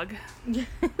 Warthog.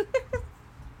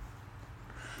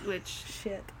 Which,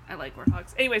 shit, I like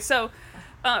Warthogs. Anyway, so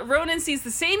Ronan sees the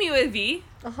same UAV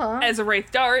as a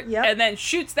Wraith Dart, and then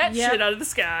shoots that shit out of the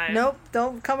sky. Nope,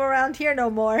 don't come around here no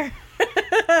more.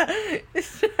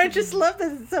 I just love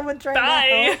that someone trying to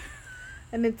help.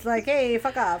 And it's like, hey,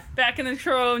 fuck off. Back in the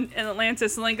control in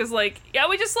Atlantis, Link is like, yeah,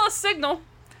 we just lost signal.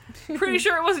 Pretty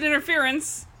sure it wasn't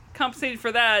interference. Compensated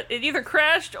for that. It either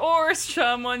crashed or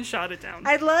someone shot it down.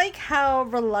 I like how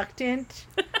reluctant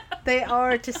they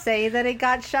are to say that it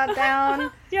got shot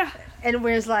down, Yeah. and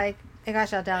Weir's like, it got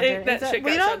shot down. That shit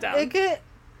got shot down.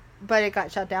 But it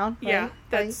got shut down. Right? Yeah,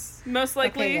 that's most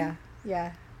likely. Okay,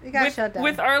 yeah. It got shut down.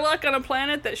 With our luck on a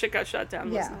planet, that shit got shut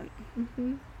down, wasn't it?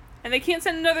 Mm-hmm. And they can't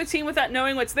send another team without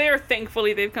knowing what's there.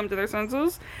 Thankfully, they've come to their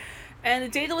senses.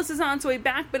 And Daedalus is on its way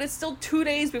back, but it's still 2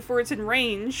 days before it's in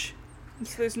range.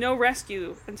 So there's no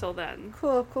rescue until then.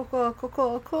 Cool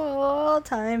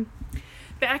time.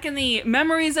 Back in the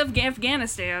memories of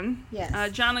Afghanistan,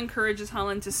 Yes. John encourages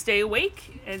Holland to stay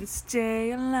awake and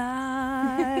stay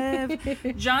alive.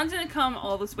 John didn't come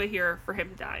all this way here for him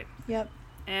to die. Yep.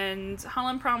 And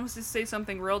Holland promises to say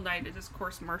something real nice at his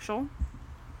course-martial.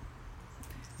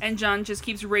 And John just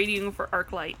keeps radioing for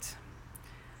arc light.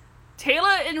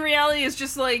 Taylor, in reality, is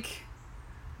just like,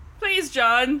 please,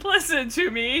 John, listen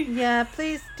to me. Yeah,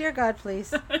 please, dear God,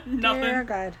 please. Nothing. Dear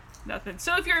God. Nothing.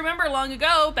 So if you remember long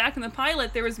ago, back in the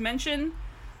pilot, there was mention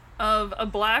of a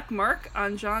black mark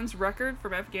on John's record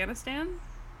from Afghanistan.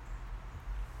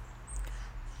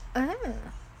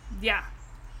 Yeah.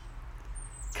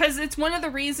 Because it's one of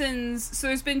the reasons, so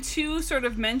there's been 2 sort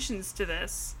of mentions to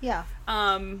this. Yeah.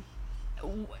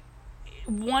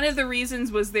 One of the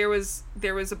reasons was there was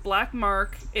a black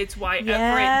mark. It's why Yes.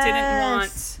 Everett didn't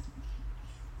want...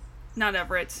 Not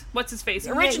Everett. What's his face?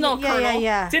 Original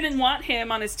Colonel didn't want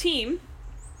him on his team.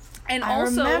 And I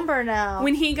also, remember now.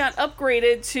 when he got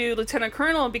upgraded to Lieutenant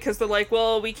Colonel, because they're like,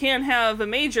 well, we can't have a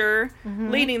major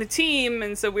leading the team,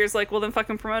 and so Weir's like, well, then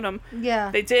fucking promote him.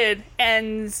 Yeah. They did.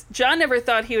 And John never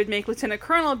thought he would make Lieutenant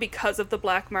Colonel because of the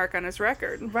black mark on his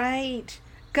record. Right.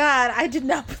 God, I did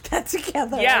not put that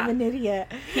together. Yeah. I'm an idiot.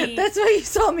 That's why you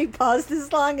saw me pause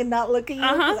this long and not look at you,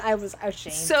 because I was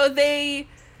ashamed.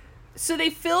 So they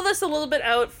fill this a little bit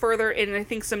out further in, I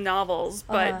think, some novels.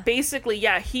 But basically,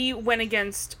 yeah, he went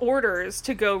against orders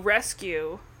to go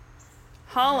rescue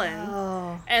Holland.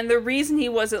 Oh. And the reason he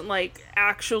wasn't, like,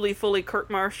 actually fully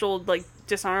court-martialed, like,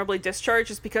 dishonorably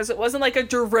discharged is because it wasn't, like, a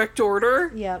direct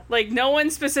order. Yep. Like, no one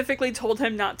specifically told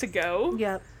him not to go.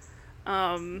 Yep.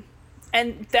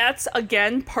 And that's,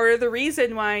 again, part of the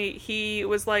reason why he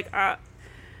was like...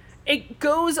 it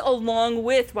goes along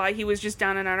with why he was just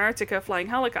down in Antarctica flying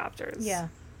helicopters. Yeah.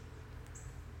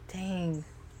 Dang.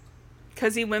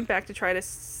 Because he went back to try to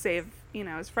save,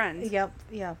 his friend. Yep.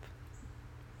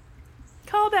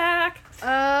 Call back!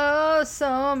 Oh,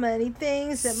 so many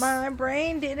things that my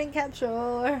brain didn't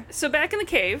capture. So back in the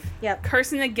cave, Yep.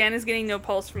 Carson again is getting no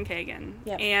pulse from Kagan.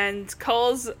 Yep. And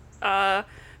calls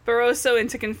Barroso in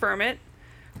to confirm it,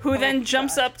 who then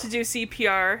jumps up to do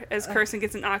CPR as Carson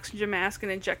gets an oxygen mask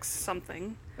and injects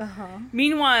something.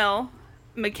 Meanwhile,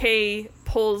 McKay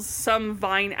pulls some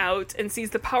vine out and sees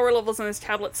the power levels on his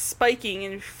tablet spiking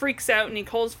and freaks out, and he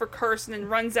calls for Carson and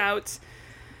runs out.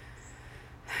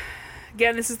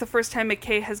 Again, this is the first time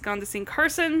McKay has gone to see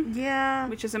Carson. Yeah.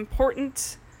 Which is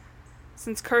important,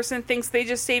 since Carson thinks they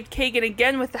just saved Kagan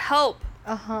again with the help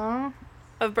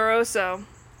of Barroso.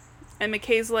 And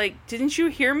McKay's like, didn't you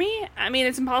hear me? I mean,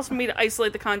 it's impossible for me to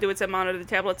isolate the conduits and monitor the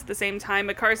tablets at the same time.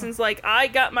 But Carson's like, I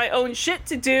got my own shit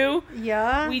to do.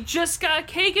 Yeah. We just got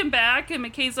Kagan back. And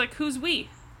McKay's like, who's we?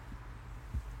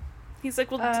 He's like,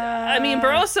 well,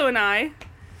 Barroso and I.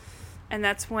 And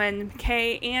that's when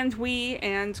McKay and we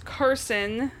and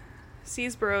Carson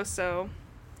sees Barroso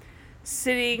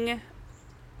sitting...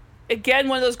 Again,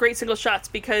 one of those great single shots,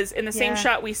 because in the same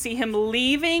shot we see him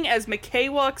leaving as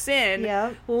McKay walks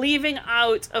in, leaving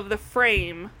out of the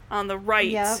frame on the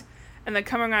right, and then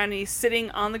coming around and he's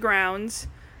sitting on the ground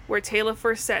where Taylor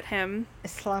first set him.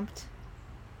 Slumped.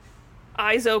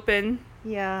 Eyes open.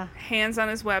 Yeah. Hands on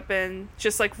his weapon,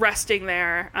 just like resting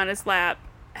there on his lap,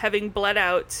 having bled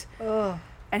out. Ugh.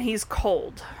 And he's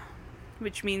cold,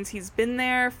 which means he's been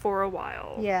there for a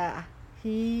while. Yeah.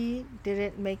 He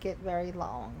didn't make it very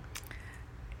long.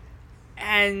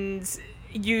 And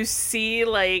you see,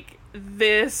 like,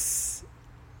 this...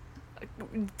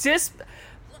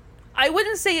 I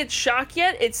wouldn't say it's shock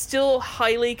yet. It's still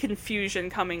highly confusion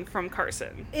coming from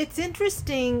Carson. It's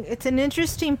interesting. It's an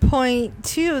interesting point,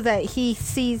 too, that he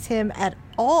sees him at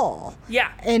all.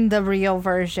 Yeah. In the real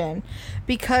version.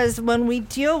 Because when we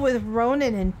deal with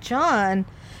Ronan and John...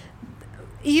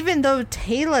 Even though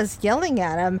Taylor's yelling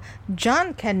at him,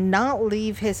 John cannot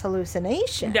leave his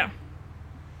hallucination. No.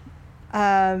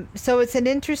 So it's an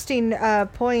interesting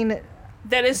point.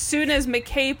 That as soon as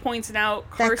McKay points it out,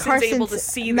 Carson's able to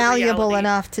see the malleable reality.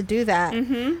 enough to do that.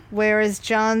 Mm-hmm. Whereas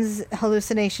John's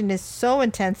hallucination is so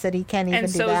intense that he can't even do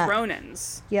that. And so is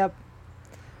Ronan's. Yep.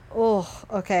 Oh,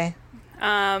 okay.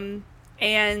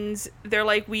 And they're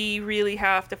like, we really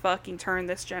have to fucking turn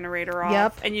this generator off.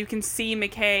 Yep. And you can see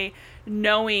McKay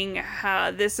knowing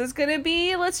how this is going to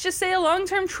be, let's just say, a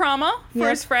long-term trauma for Yep.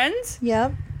 his friend.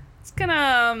 Yep. It's going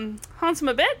to haunt him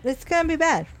a bit. It's gonna be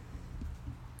bad.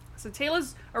 So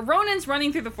Ronan's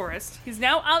running through the forest. He's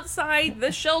now outside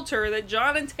the shelter that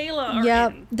John and Taylor are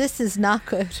Yep. in. This is not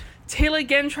good. Taylor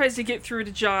again tries to get through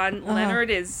to John.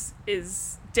 Leonard is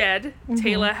dead.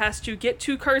 Taylor has to get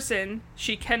to Carson.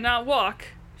 She cannot walk.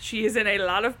 She is in a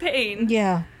lot of pain.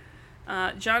 Yeah.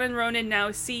 John and Ronan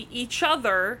now see each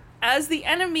other as the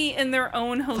enemy in their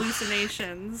own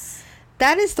hallucinations.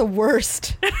 That is the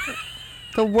worst.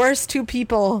 The worst two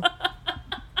people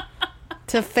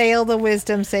to fail the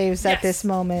wisdom saves at Yes. this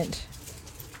moment.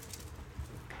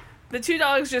 The two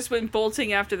dogs just went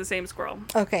bolting after the same squirrel.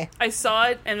 Okay. I saw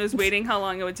it and was waiting how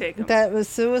long it would take them. That was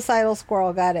suicidal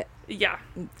squirrel. Got it. Yeah.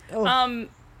 Oh.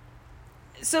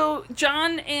 So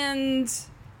John and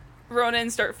Ronan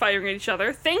start firing at each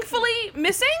other. Thankfully,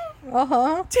 missing.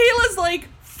 Uh-huh. Taylor's like,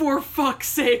 for fuck's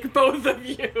sake, both of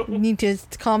you. You need to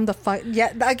calm the fuck.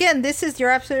 Yeah, again, you're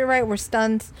absolutely right. We're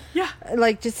stunned. Yeah.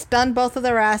 Like, just stun both of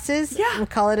their asses. Yeah. We'll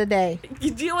call it a day.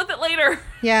 You deal with it later.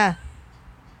 Yeah.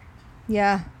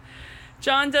 Yeah.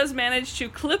 John does manage to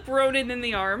clip Ronan in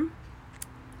the arm.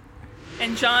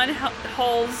 And John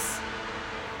hauls...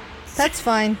 That's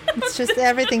fine. It's just,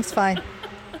 everything's fine.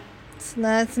 It's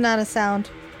not a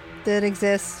sound that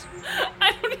exists.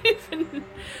 I don't even...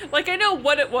 Like, I know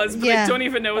what it was, but Yeah. I don't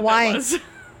even know what Why? that was.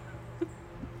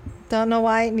 Don't know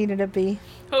why it needed to be.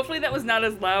 Hopefully that was not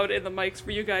as loud in the mics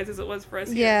for you guys as it was for us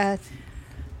here. Yeah.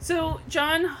 So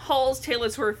John hauls Taylor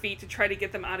to her feet to try to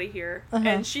get them out of here. Uh-huh.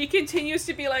 And she continues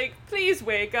to be like, please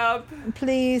wake up.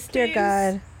 Please, dear Please.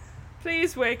 God.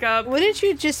 Please wake up. Wouldn't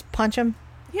you just punch him?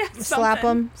 Yeah, Slap something.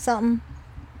 him? Something?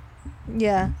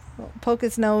 Yeah. Poke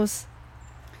his nose.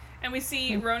 And we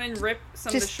see Ronan rip some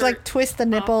of the Just shirt. like twist the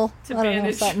nipple. to I don't know,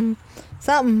 bandage.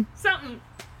 something. Something.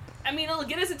 I mean, it'll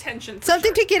get his attention. for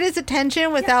Something sure. to get his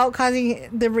attention without causing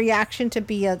the reaction to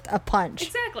be a punch.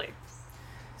 Exactly.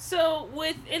 So,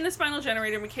 in the spinal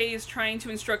generator, McKay is trying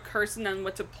to instruct Carson on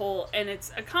what to pull, and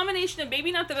it's a combination of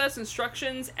maybe not the best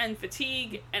instructions and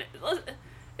fatigue, and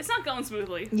it's not going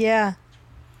smoothly. Yeah.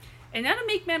 And now to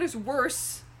make matters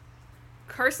worse,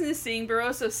 Carson is seeing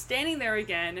Barroso standing there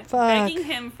again, Fuck. begging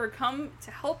him for come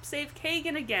to help save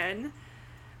Kagan again,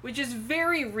 which is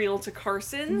very real to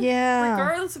Carson. Yeah.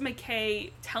 Regardless of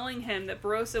McKay telling him that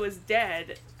Barroso is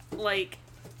dead, like,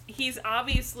 he's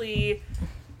obviously,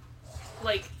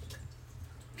 like...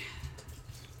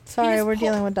 Sorry, he's we're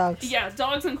dealing with dogs. Yeah,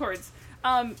 dogs and cords.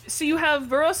 So you have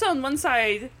Barroso on one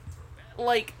side,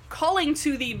 like, calling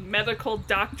to the medical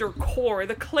doctor corps,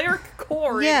 the cleric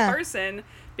corps Yeah. in Carson,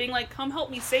 being like, come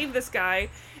help me save this guy.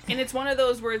 And it's one of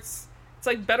those where it's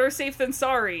like better safe than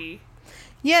sorry.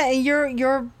 Yeah, and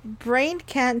your brain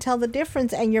can't tell the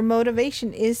difference, and your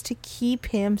motivation is to keep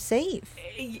him safe.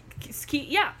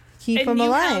 Yeah. Keep him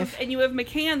alive. And you have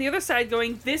McKay on the other side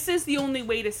going, this is the only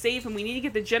way to save him. We need to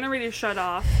get the generator shut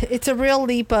off. It's a real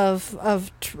leap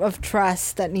of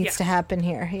trust that needs Yeah. to happen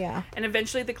here. Yeah. And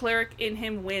eventually the cleric in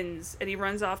him wins, and he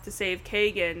runs off to save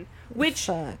Kagan. Which,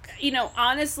 Fuck. you know,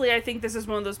 honestly, I think this is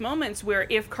one of those moments where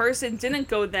if Carson didn't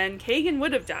go then, Kagan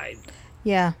would have died.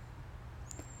 Yeah.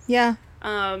 Yeah.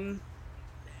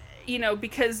 You know,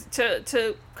 because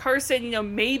to Carson, you know,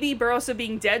 maybe Barroso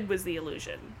being dead was the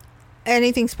illusion.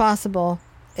 Anything's possible.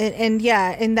 And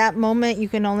yeah, in that moment, you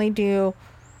can only do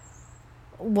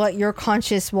what your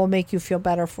conscience will make you feel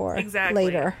better for Exactly.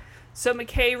 later. So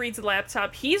McKay reads the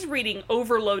laptop. He's reading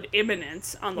Overload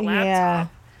Imminent on the laptop. Yeah.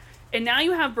 And now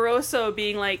you have Barroso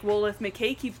being like, well, if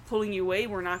McKay keeps pulling you away,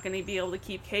 we're not going to be able to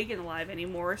keep Kagan alive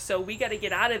anymore. So we got to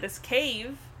get out of this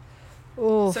cave.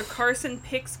 Oof. So Carson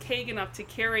picks Kagan up to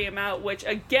carry him out, which,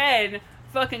 again,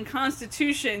 fucking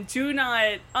Constitution, do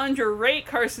not underrate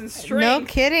Carson's strength. No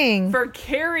kidding. For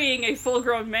carrying a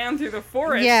full-grown man through the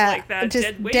forest Yeah, like that.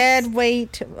 just Dead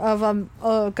weight. of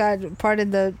oh god,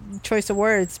 pardon the choice of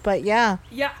words, but yeah.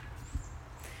 Yeah.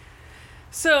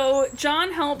 So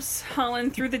John helps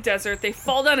Holland through the desert. They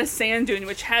fall down a sand dune,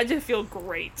 which had to feel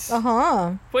great.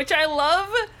 Uh-huh. Which I love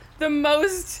the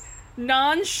most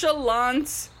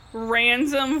nonchalant,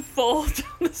 random fall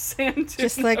down the sand dune.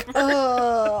 Just like, ever.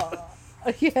 oh.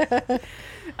 Yeah.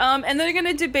 And they're going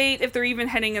to debate if they're even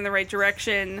heading in the right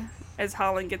direction as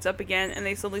Holland gets up again, and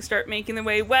they slowly start making their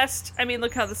way west. I mean,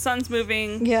 look how the sun's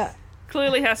moving. Yeah.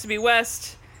 Clearly has to be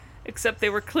west, except they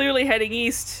were clearly heading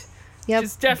east. Yep. Which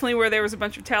is definitely where there was a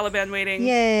bunch of Taliban waiting.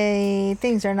 Yay.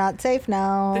 Things are not safe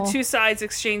now. The two sides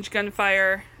exchange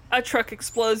gunfire. A truck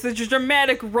explodes. There's a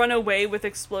dramatic runaway with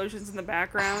explosions in the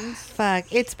background. Fuck,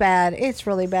 it's bad. It's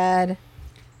really bad.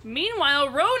 Meanwhile,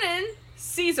 Ronan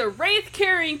sees a wraith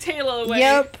carrying Taylor away.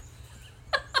 Yep.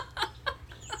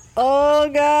 Oh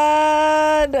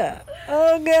god.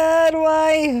 Oh god,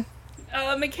 why?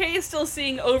 McKay is still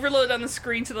seeing overload on the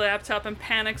screen to the laptop and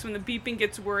panics when the beeping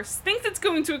gets worse. Thinks it's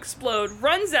going to explode.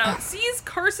 Runs out. Sees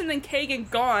Carson and Kagan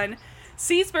gone.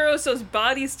 Sees Barrosso's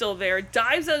body still there.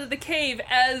 Dives out of the cave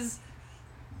as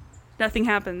nothing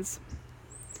happens.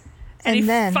 And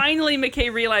then finally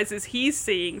McKay realizes he's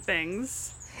seeing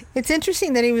things. it's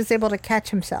interesting that he was able to catch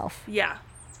himself. Yeah.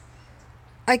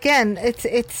 Again,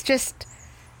 it's just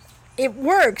it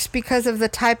works because of the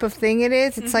type of thing it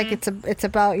is. It's like it's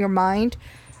about your mind.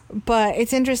 But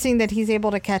it's interesting that he's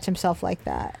able to catch himself like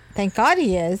that. Thank God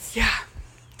he is. Yeah.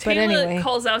 But Taylor anyway.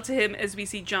 calls out to him as we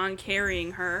see John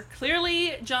carrying her.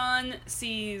 Clearly, John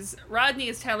sees Rodney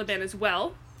as Taliban as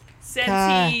well.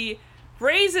 Says he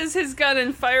raises his gun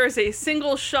and fires a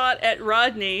single shot at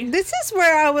Rodney. This is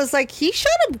where I was like, he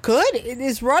shot him good.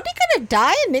 Is Rodney gonna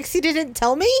die and Nixie didn't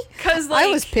tell me? 'Cause, like, I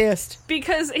was pissed.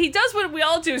 Because he does what we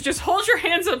all do, is just hold your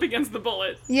hands up against the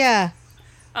bullet. Yeah.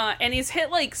 And he's hit,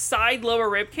 like, side lower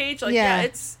rib cage. Like, Yeah.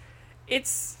 it's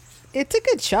It's a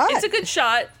good shot. It's a good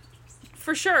shot,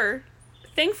 for sure.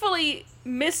 Thankfully,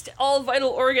 missed all vital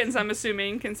organs, I'm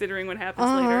assuming, considering what happens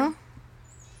later.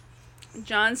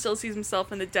 John still sees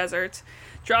himself in the desert,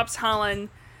 drops Holland,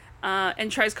 and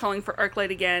tries calling for Arclight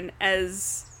again,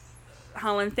 as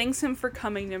Holland thanks him for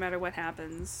coming no matter what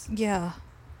happens. Yeah.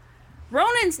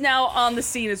 Ronan's now on the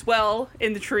scene as well,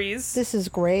 in the trees. This is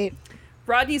great.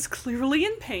 Rodney's clearly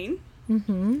in pain.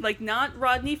 Mm-hmm. Like, not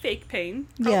Rodney fake pain.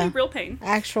 Probably real pain.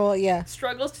 Actual, yeah.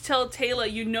 Struggles to tell Taylor,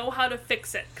 you know how to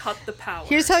fix it. Cut the power.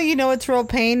 Here's how you know it's real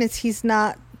pain is he's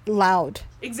not loud.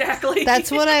 Exactly. That's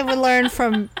what I would learn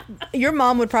from your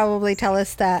mom would probably tell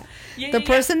us that. The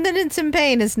person that is in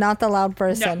pain is not the loud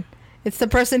person. No. It's the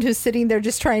person who's sitting there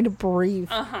just trying to breathe.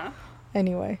 Uh-huh.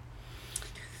 Anyway.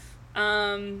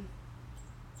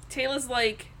 Taylor's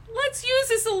like, let's use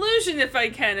this illusion if I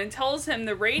can, and tells him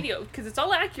the radio, because it's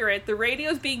all accurate, the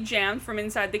radio's being jammed from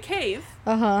inside the cave.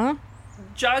 Uh-huh.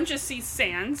 John just sees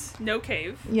sands, no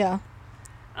cave. Yeah.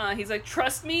 He's like,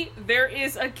 trust me, there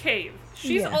is a cave.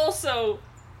 She's also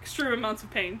extreme amounts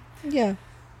of pain. Yeah.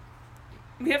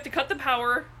 We have to cut the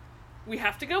power. We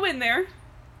have to go in there.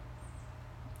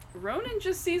 Ronan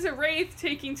just sees a wraith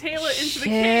taking Taylor into the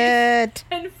cave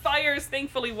and fires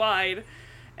thankfully wide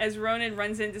as Ronan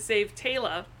runs in to save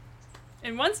Taylor.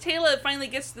 And once Taylor finally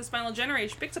gets to the spinal generator,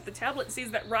 she picks up the tablet and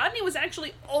sees that Rodney was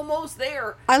actually almost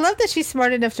there. I love that she's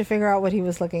smart enough to figure out what he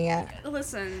was looking at.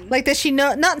 Listen. Like that she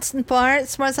not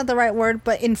smart's not the right word,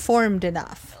 but informed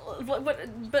enough.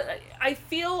 But I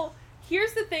feel,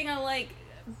 here's the thing I like,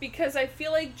 because I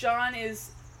feel like John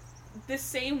is the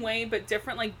same way but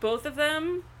different. Like, both of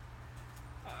them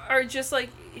are just like,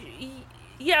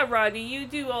 yeah, Rodney, you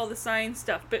do all the science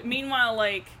stuff, but meanwhile,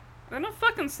 like, they're not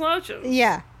fucking slouches.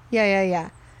 Yeah.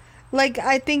 Like,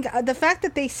 I think the fact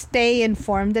that they stay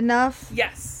informed enough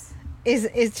Yes. is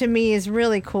to me is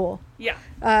really cool. Yeah.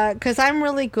 Because I'm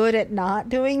really good at not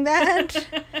doing that.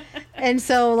 And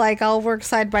so, like, I'll work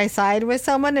side by side with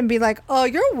someone and be like, oh,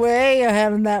 you're way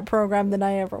ahead in that program than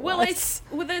I ever was. Well, it's,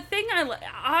 well, the thing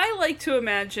I like to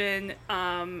imagine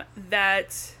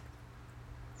that,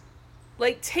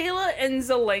 like, Taylor and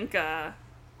Zelenka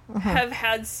have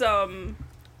had some,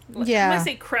 I'm going to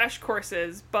say crash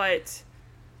courses, but,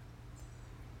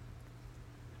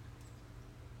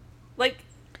 like,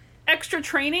 extra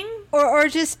training, or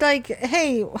just like,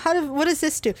 hey, what does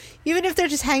this do? Even if they're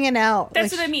just hanging out.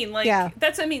 That's like, what I mean. Like, yeah.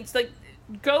 That's what I mean. It's like,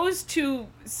 goes to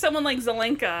someone like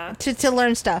Zelenka to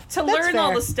learn stuff. to learn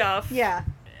all the stuff. Yeah.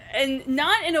 And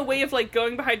not in a way of, like,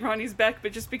 going behind Rodney's back,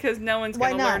 but just because no one's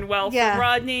going to learn well Yeah. from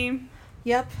Rodney.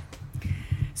 Yep.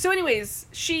 So anyways,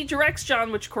 she directs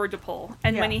John which cord to pull,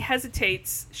 and when he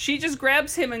hesitates, she just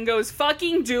grabs him and goes,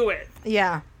 fucking do it,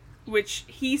 Yeah. which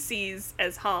he sees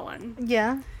as Holland.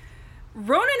 Yeah.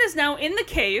 Ronan is now in the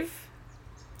cave,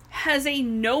 has a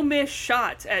no-miss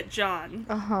shot at John,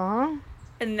 Uh-huh.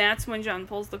 and that's when John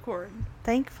pulls the cord.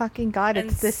 Thank fucking God And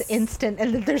it's this instant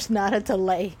and that there's not a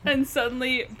delay. And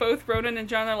suddenly, both Ronan and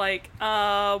John are like,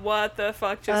 what the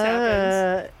fuck just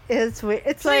happened? It's weird.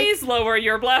 It's Please like, lower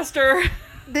your blaster.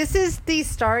 this is the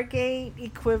Stargate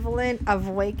equivalent of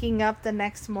waking up the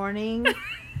next morning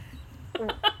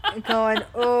going,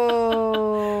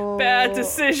 oh. Bad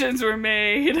decisions were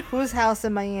made. Whose house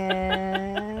am I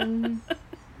in?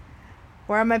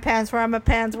 Where are my pants? Where are my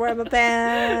pants? Where are my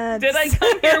pants? Did I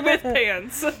come here with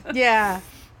pants? Yeah.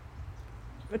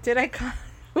 But did I come?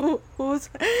 who's,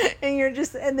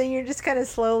 and then you're just kind of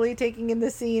slowly taking in the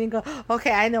scene and go,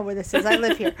 okay, I know where this is. I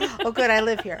live here. Oh, good, I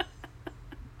live here.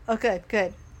 Oh,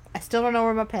 good. I still don't know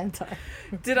where my pants are.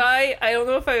 I don't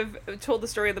know if I've told the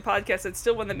story of the podcast. It's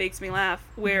still one that makes me laugh.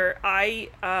 Where I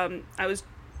was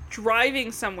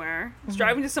driving somewhere. I was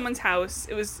driving to someone's house.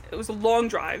 It was a long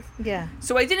drive. Yeah.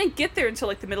 So I didn't get there until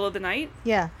like the middle of the night.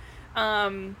 Yeah.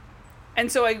 And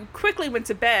so I quickly went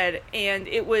to bed, and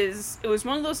it was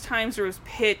one of those times where it was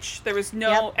pitch. There was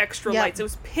no extra lights. It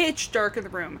was pitch dark in the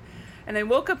room. And I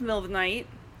woke up in the middle of the night,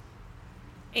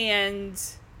 and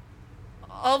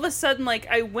all of a sudden, like,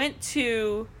 I went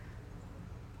to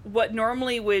what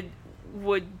normally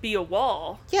would be a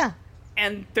wall. Yeah.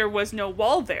 And there was no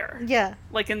wall there. Yeah.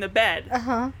 Like in the bed.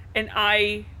 Uh-huh. And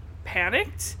I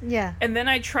panicked. Yeah. And then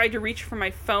I tried to reach for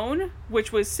my phone,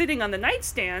 which was sitting on the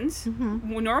nightstand,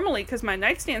 normally, because my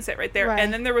nightstand sat right there. Right.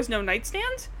 And then there was no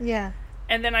nightstand. Yeah.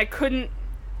 And then I couldn't.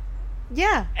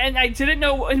 Yeah. And I didn't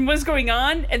know what was going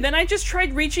on. And then I just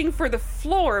tried reaching for the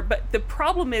floor. But the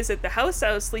problem is at the house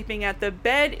I was sleeping at, the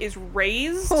bed is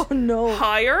raised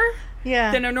higher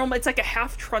than a normal. It's like a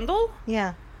half trundle.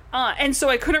 Yeah. And so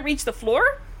I couldn't reach the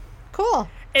floor. Cool.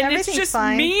 And it's just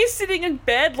me sitting in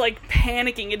bed, like,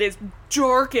 panicking. It is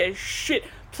dark as shit.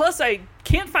 Plus, I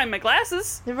can't find my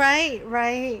glasses. Right.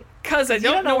 Because I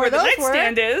don't know where the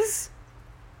nightstand is.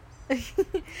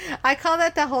 I call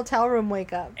that the hotel room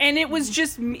wake up. And it was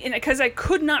just because I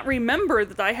could not remember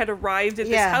that I had arrived at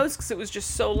this house because it was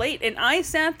just so late. And I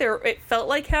sat there. It felt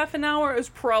like half an hour. It was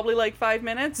probably like 5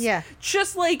 minutes. Yeah.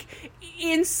 Just like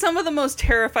in some of the most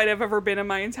terrified I've ever been in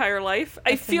my entire life.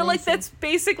 I feel like that's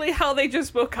basically how they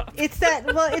just woke up. It's that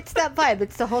vibe.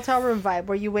 It's the hotel room vibe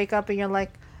where you wake up and you're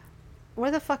like, where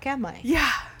the fuck am I?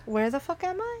 Yeah. Where the fuck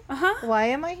am I? Uh-huh. Why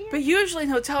am I here? But usually in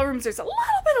hotel rooms, there's a little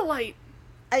bit of light.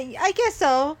 I guess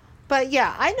so. But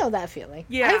yeah, I know that feeling.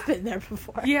 Yeah. I've been there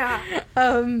before. Yeah.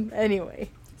 Anyway.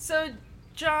 So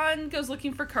John goes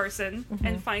looking for Carson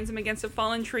and finds him against a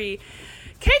fallen tree.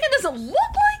 Kagan doesn't look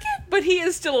like it, but he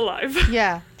is still alive.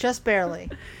 Yeah, just barely.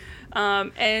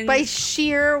 And by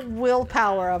sheer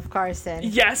willpower of Carson.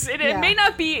 Yes, it may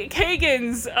not be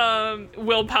Kagan's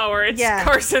willpower, it's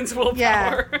Carson's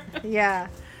willpower. Yeah.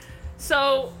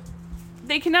 So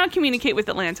they can now communicate with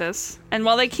Atlantis, and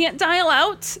while they can't dial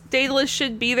out, Daedalus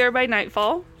should be there by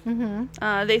nightfall.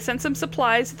 They send some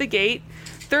supplies at the gate.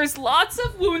 There's lots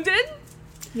of wounded.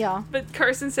 Yeah. But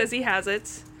Carson says he has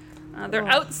it. They're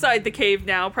outside the cave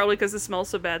now, probably because it smells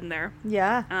so bad in there.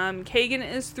 Yeah. Kagan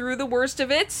is through the worst of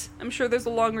it. I'm sure there's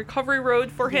a long recovery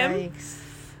road for him.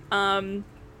 Yikes.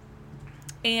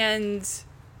 And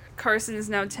Carson is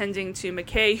now tending to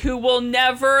McKay, who will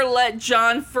never let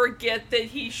John forget that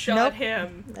he shot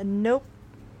him. Nope.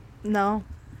 No.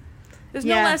 There's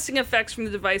no lasting effects from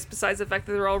the device besides the fact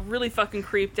that they're all really fucking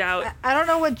creeped out. I don't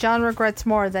know what John regrets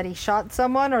more, that he shot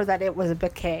someone or that it was a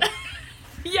McKay.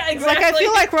 Yeah, exactly. Like, I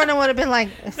feel like Ronan would have been like,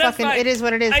 fucking, it is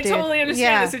what it is, I dude. totally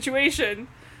understand the situation.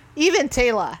 Even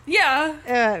Taylor. Yeah.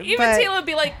 Taylor would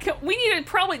be like, we need to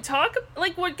probably talk,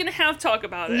 like, we're going to talk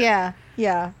about it. Yeah.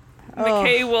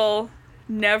 McKay will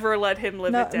never let him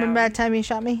live it down. Remember that time he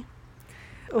shot me?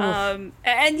 And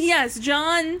yes,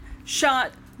 John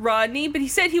shot Rodney, but he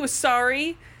said he was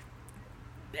sorry.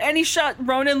 And he shot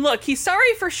Ronan. Look, he's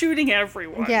sorry for shooting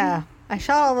everyone. Yeah. I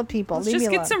shot all the people. Let's just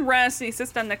get some rest. And he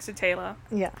sits down next to Taylor.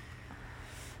 Yeah.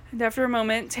 And after a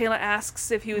moment, Taylor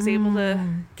asks if he was able to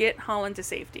get Holland to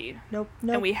safety. Nope.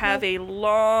 And we have a long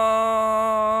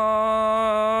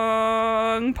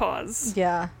pause.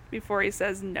 Yeah. Before he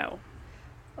says no.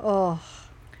 Oh.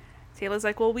 Taylor's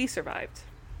like, well, we survived.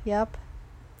 Yep.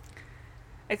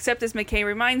 Except as McKay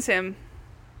reminds him,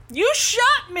 you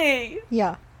shot me!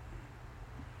 Yeah.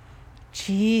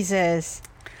 Jesus.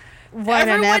 What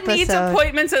Everyone an episode. needs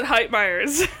appointments at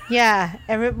Heitmeyer's. Yeah.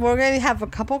 We're going to have a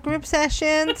couple group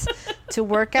sessions to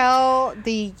work out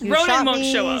the you Ronan shot won't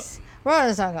me's. show up.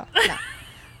 Ronan's not going. No.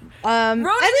 Ronan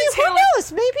who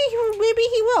knows? Maybe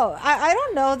he will. I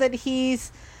don't know that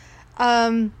he's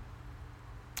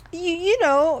you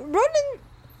know, Ronan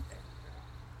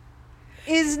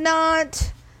is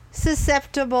not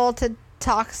susceptible to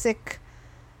toxic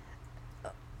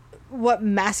what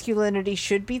masculinity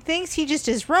should be things. He just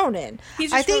is Ronan.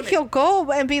 I think he'll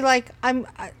go and be like,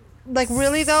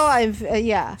 really though,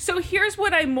 yeah. So here's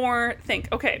what I more think.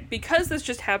 Okay, because this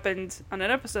just happened on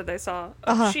an episode that I saw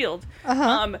of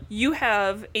S.H.I.E.L.D., you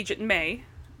have Agent May.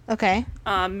 Okay.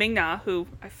 Ming-Na, who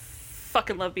I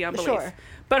fucking love beyond belief. Sure.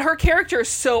 But her character is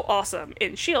so awesome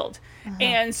in S.H.I.E.L.D.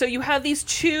 And so you have these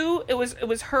two, it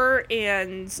was her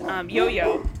and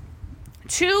Yo-Yo.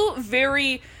 Two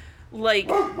very, like,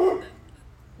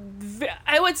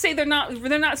 I would say they're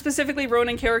not specifically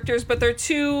Ronin characters, but they're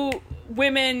two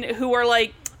women who are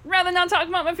like, rather not talk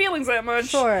about my feelings that much.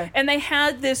 Sure. And they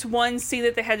had this one scene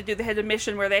that they had to do. They had a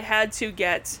mission where they had to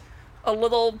get a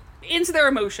little into their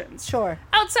emotions. Sure.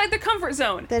 Outside the comfort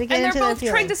zone. Then And they're into their both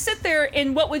trying to feelings. sit there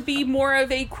in what would be more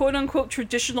of a quote unquote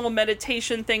traditional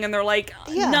meditation thing, and they're like,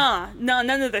 Yeah. nah, none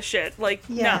of this shit. Like,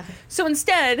 Yeah. nah. So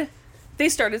instead, they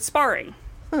started sparring.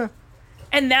 Huh.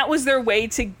 And that was their way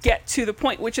to get to the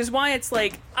point, which is why it's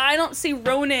like, I don't see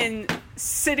Ronan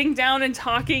sitting down and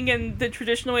talking in the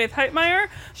traditional way of Heitmeyer,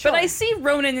 Sure. but I see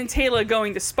Ronan and Taylor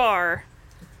going to spar,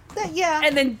 Yeah.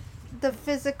 and then the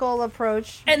physical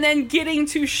approach. getting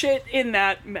to shit in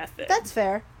that method. That's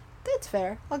fair. That's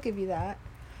fair. I'll give you that.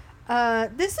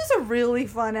 This is a really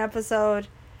fun episode.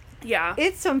 Yeah.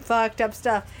 It's some fucked up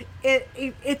stuff.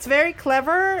 It's very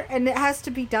clever, and it has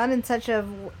to be done in such a...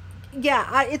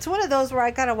 Yeah, it's one of those where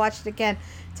I gotta watch it again.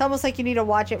 It's almost like you need to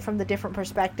watch it from the different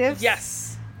perspectives.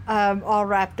 Yes. All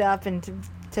wrapped up and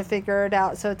to figure it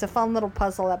out. So it's a fun little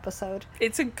puzzle episode.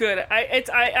 It's a good...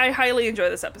 I highly enjoy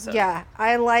this episode. Yeah,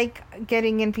 I like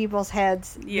getting in people's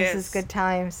heads. Yes. This is good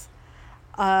times.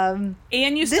 And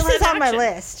you still This is have on my action.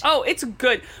 list. Oh, it's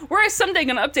good. We're someday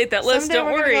going to update that list. Someday Don't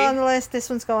we're worry. gonna go on the list. This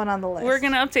one's going on the list. We're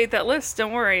going to update that list.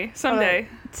 Don't worry. Someday.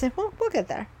 So we'll get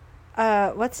there.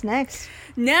 What's next?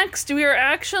 Next, we are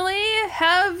actually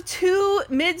have two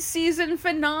mid-season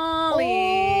finales.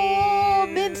 Oh,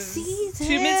 mid-season.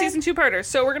 Two mid-season two-parters.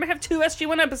 So we're going to have two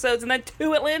SG-1 episodes and then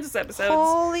two Atlantis episodes.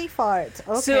 Holy farts.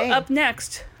 Okay. So up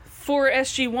next, for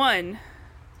SG-1,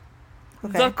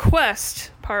 Okay. The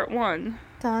Quest, Part 1.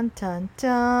 Dun, dun,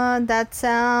 dun. That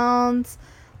sounds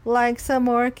like some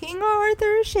more King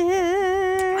Arthur shit.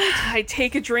 I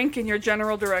take a drink in your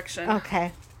general direction.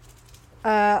 Okay.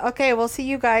 Okay, we'll see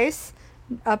you guys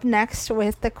up next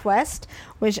with The Quest,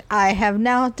 which I have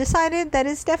now decided that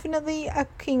is definitely a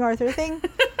King Arthur thing.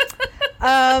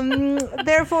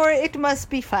 Therefore, it must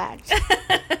be fact.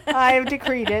 I've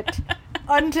decreed it.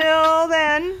 Until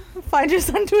then, find us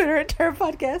on Twitter at Terra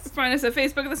Podcast. Find us at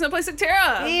Facebook at The Snowplace at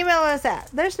Terra. Email us at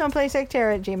there's no place like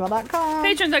Terra at gmail.com.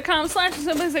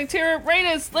 Patreon.com/SnowplaceLikeTerra. Rate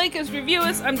us, like us, review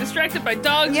us. I'm distracted by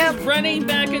dogs Yep. just running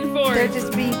back and forth. They're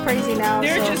just being crazy now.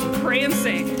 They're so. just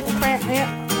prancing.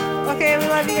 Yep. Okay, we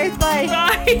love you guys. Bye.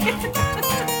 Bye.